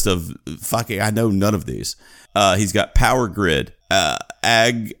list of I know none of these. He's got Power Grid,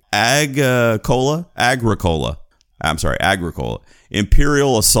 Agricola,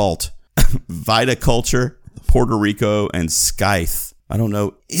 Imperial Assault, Viticulture, Puerto Rico, and Scythe. I don't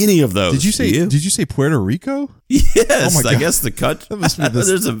know any of those. Did you say Puerto Rico? Yes, oh my I God. guess the country.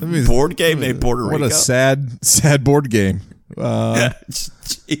 There's a board game named Puerto Rico. What a sad board game.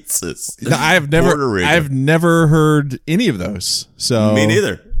 Jesus. I've never heard any of those. So Me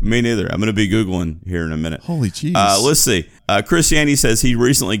neither. I'm going to be Googling here in a minute. Holy jeez. Let's see. Christiani says he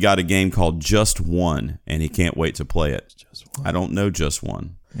recently got a game called Just One, and he can't wait to play it. I don't know Just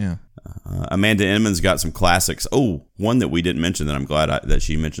One. Yeah. Amanda Inman's got some classics. Oh, one that we didn't mention that I'm glad that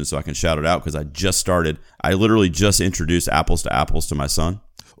she mentioned, so I can shout it out because I literally just introduced Apples to Apples to my son.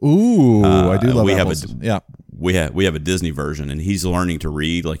 Ooh, I do love Apples. We have a Disney version, and he's learning to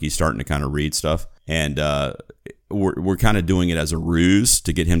read. Like, he's starting to kind of read stuff, and we're kind of doing it as a ruse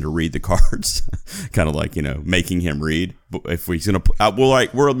to get him to read the cards, kind of like, making him read. But if we're gonna,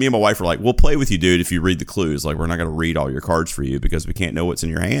 me and my wife are like, we'll play with you, dude, if you read the clues. Like, we're not gonna read all your cards for you because we can't know what's in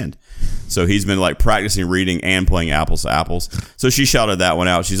your hand. So he's been like practicing reading and playing Apples to Apples. So she shouted that one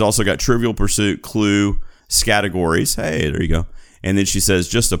out. She's also got Trivial Pursuit, Clue, Scattergories. Hey, there you go. And then she says,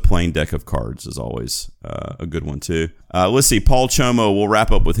 just a plain deck of cards is always a good one, too. Let's see. Paul Chomo, we'll wrap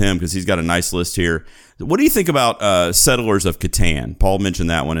up with him because he's got a nice list here. What do you think about Settlers of Catan? Paul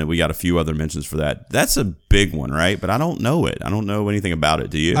mentioned that one, and we got a few other mentions for that. That's a big one, right? But I don't know it. I don't know anything about it.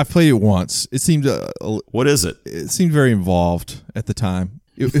 Do you? I played it once. It seemed... what is it? It seemed very involved at the time.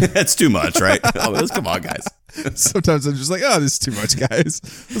 That's too much, right? Come on, guys. Sometimes I'm just like, oh, this is too much, guys.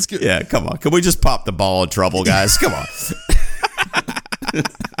 Let's get... Yeah, come on. Can we just pop the ball in trouble, guys? Come on.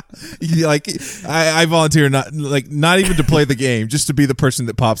 Like, I volunteer not even to play the game, just to be the person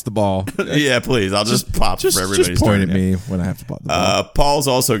that pops the ball. Yeah, please. I'll just pop for everybody's Just point at me when I have to pop the ball. Paul's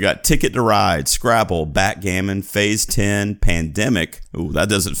also got Ticket to Ride, Scrabble, Backgammon, Phase 10, Pandemic. Ooh, that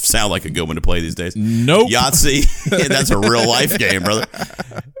doesn't sound like a good one to play these days. Nope. Yahtzee. That's a real life game, brother.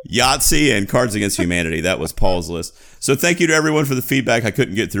 Yahtzee and Cards Against Humanity. That was Paul's list. So thank you to everyone for the feedback. I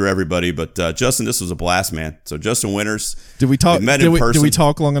couldn't get through everybody, but Justin, this was a blast, man. So Justin Winters. Did we talk? Did we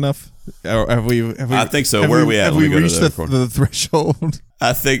talk long enough? Or have we? I think so. Where are we at? Have we reached the threshold?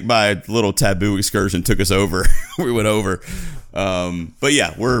 I think my little taboo excursion took us over. We went over. But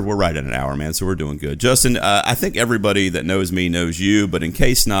yeah, we're right at an hour, man. So we're doing good. Justin, I think everybody that knows me knows you, but in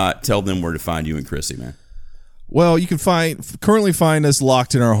case not, tell them where to find you and Chrissy, man. Well, you can currently find us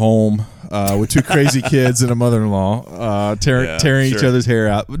locked in our home with two crazy kids and a mother-in-law tearing each other's hair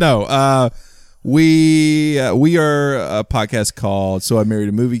out. No, we are a podcast called So I Married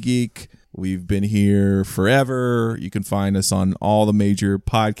a Movie Geek. We've been here forever. You can find us on all the major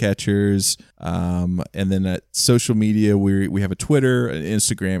podcatchers. And then at social media, we have a Twitter, an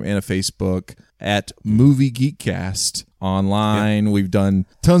Instagram, and a Facebook at Movie Geekcast. Online, we've done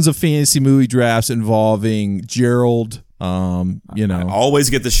tons of fantasy movie drafts involving Gerald. I always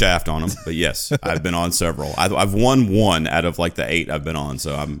get the shaft on them, but yes, I've been on several. I've won one out of like the 8 I've been on,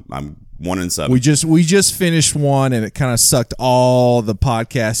 so I'm 1-7. We just finished one, and it kind of sucked all the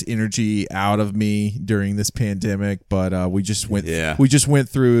podcast energy out of me during this pandemic. But we just went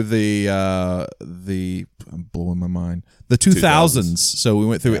through the I'm blowing my mind. The 2000s. So we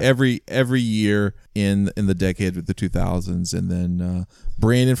went through every year in the decade with the 2000s, and then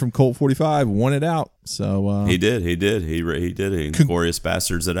Brandon from Colt 45 won it out. So he did. He Inglorious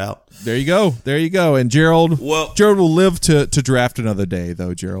Bastards it out. There you go. And Gerald will live to draft another day,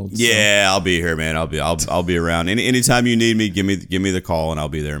 though. Gerald. Yeah, I'll be here, man. I'll be around. Anytime you need me, give me the call, and I'll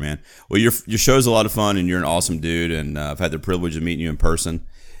be there, man. Well, your show's a lot of fun, and you're an awesome dude, and I've had the privilege of meeting you in person.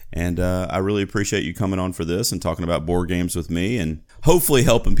 And I really appreciate you coming on for this and talking about board games with me, and hopefully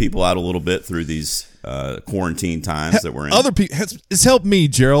helping people out a little bit through these quarantine times that we're in. Other people, it's helped me,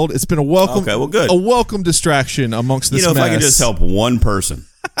 Gerald. It's been a welcome, a welcome distraction amongst this mess. If I could just help one person.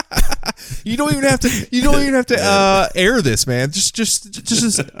 You don't even have to air this, man.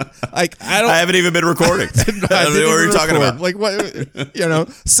 Just like I haven't even been recording. I don't know what you're talking about. Like what?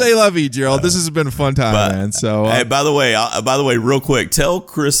 Say la vie, Gerald. This has been a fun time, man. So hey, by the way, real quick, tell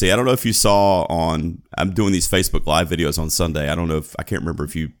Chrissy. I don't know if you saw I'm doing these Facebook Live videos on Sunday. I can't remember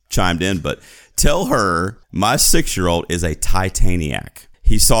if you chimed in, but tell her my 6-year-old is a Titaniac.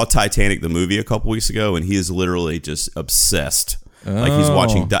 He saw Titanic the movie a couple weeks ago, and he is literally just obsessed. Like he's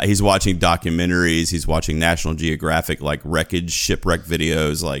watching documentaries, he's watching National Geographic like shipwreck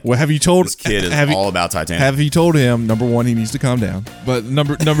videos. Like, well, have you told this kid is all about Titanic? Have you told him, number one, he needs to calm down, but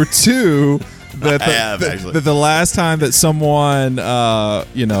number two, that the last time that someone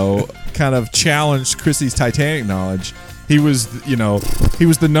kind of challenged Chrissy's Titanic knowledge, he was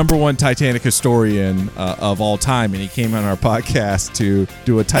the number one Titanic historian of all time, and he came on our podcast to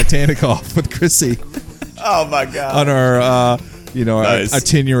do a Titanic off with Chrissy. Oh my God! On our nice. Our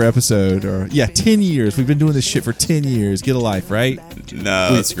 10-year episode, 10 years. We've been doing this shit for 10 years. Get a life, right?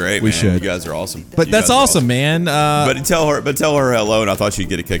 No, that's great, man. We should. You guys are awesome. But that's awesome, man. But tell her hello, and I thought she'd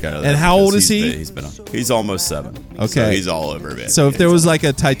get a kick out of that. And how old is he? He's almost 7. Okay. So he's all over, man. So if there was like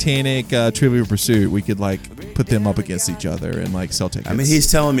a Titanic Trivial Pursuit, we could like put them up against each other and like sell tickets. I mean,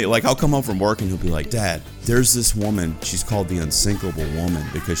 he's telling me, like, I'll come home from work and he'll be like, Dad, there's this woman. She's called the Unsinkable Woman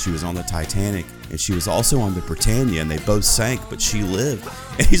because she was on the Titanic and she was also on the Britannia and they both sank, but she lived.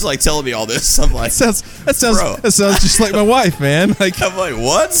 And he's like telling me all this. I'm like, that sounds just like my wife, man. Like, I'm like,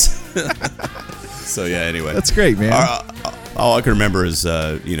 what? So yeah, anyway, that's great, man. All I can remember is,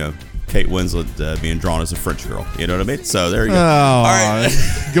 Kate Winslet being drawn as a French girl. You know what I mean? So there you go. Oh, all right.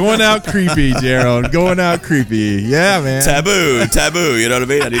 Going out creepy, Gerald. Going out creepy. Yeah, man. Taboo. You know what I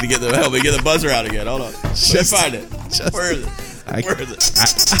mean? I need to help me get the buzzer out again. Hold on. Let's find it. Where is it?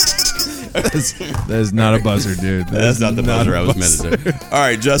 That is not a buzzer, dude. That's not the buzzer I was meant to do. All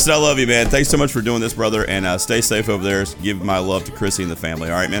right, Justin, I love you, man. Thanks so much for doing this, brother. And stay safe over there. Give my love to Chrissy and the family.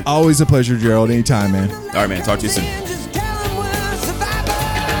 All right, man? Always a pleasure, Gerald. Anytime, man. All right, man. Talk to you soon.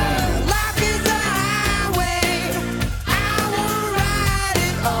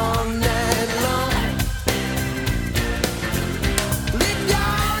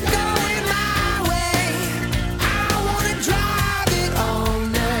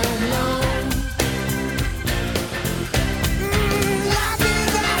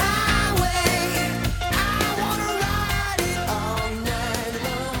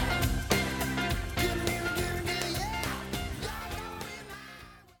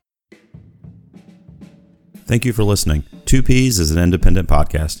 Thank you for listening. Two Peas is an independent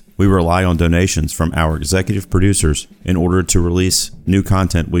podcast. We rely on donations from our executive producers in order to release new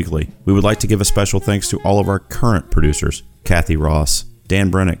content weekly. We would like to give a special thanks to all of our current producers: Kathy Ross,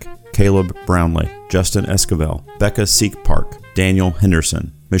 Dan Brennick, Caleb Brownlee, Justin Esquivel, Becca Seek Park, Daniel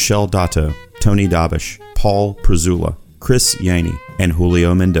Henderson, Michelle Dato, Tony Dabish, Paul Prezula, Chris Yaney, and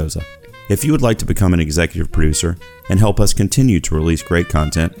Julio Mendoza. If you would like to become an executive producer and help us continue to release great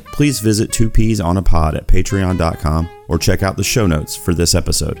content, please visit 2 Peas on a Pod at patreon.com or check out the show notes for this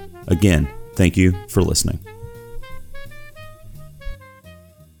episode. Again, thank you for listening.